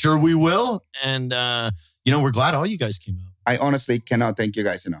I'm sure we will. And we're glad all you guys came out. I honestly cannot thank you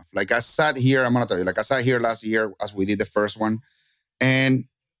guys enough. Like I sat here, I'm going to tell you, like I sat here last year as we did the first one. And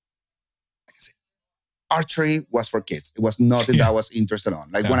like I said, archery was for kids. It was nothing that I was interested on.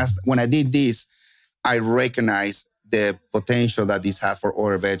 Like when I did this, I recognized the potential that this had for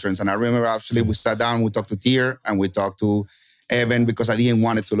other veterans. And I remember actually we sat down, we talked to Tier and we talked to Evan because I didn't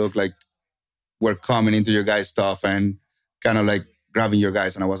want it to look like we're coming into your guys' stuff and kind of like grabbing your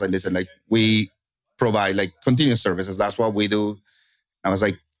guys. And I was like, listen, like we provide like continuous services. That's what we do. I was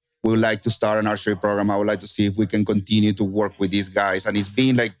like, we would like to start an archery program. I would like to see if we can continue to work with these guys. And it's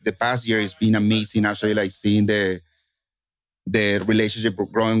been like the past year, it's been amazing actually like seeing the relationship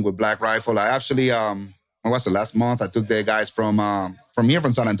growing with Black Rifle. I actually, was the last month, I took the guys from here,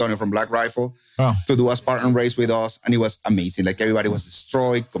 from San Antonio, from Black Rifle, to do a Spartan race with us. And it was amazing. Like everybody was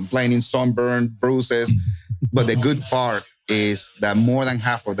destroyed, complaining, sunburned, bruises. But the good part is that more than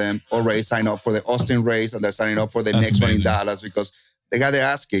half of them already signed up for the Austin race, and they're signing up for the next one in Dallas because they got their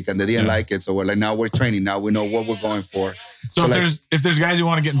ass kicked and they didn't like it. So we're like, now we're training. Now we know what we're going for. So if there's guys who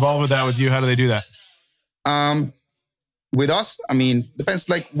want to get involved with that with you, how do they do that? With us, I mean, depends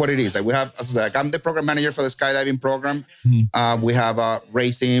like what it is. Like we have, as I said, like I'm the program manager for the skydiving program. We have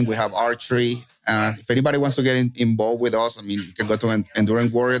racing, we have archery. If anybody wants to get involved with us, I mean, you can go to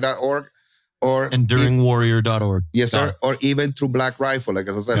enduringwarrior.org or enduringwarrior.org. Yes, sir. Or even through Black Rifle. Like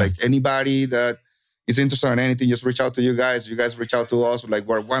as I said, like anybody that is interested in anything, just reach out to you guys. You guys reach out to us. Like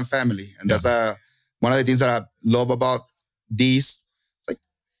we're one family, and that's one of the things that I love about these. It's like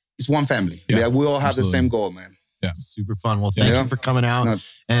it's one family. Yeah, we all have the same goal, man. Yeah, super fun. Well, thank you for coming out,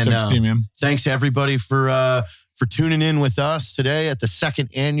 and see you, man. Thanks everybody for tuning in with us today at the second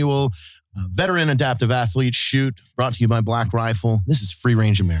annual Veteran Adaptive Athlete Shoot, brought to you by Black Rifle. This is Free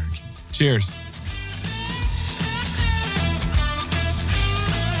Range American. Cheers.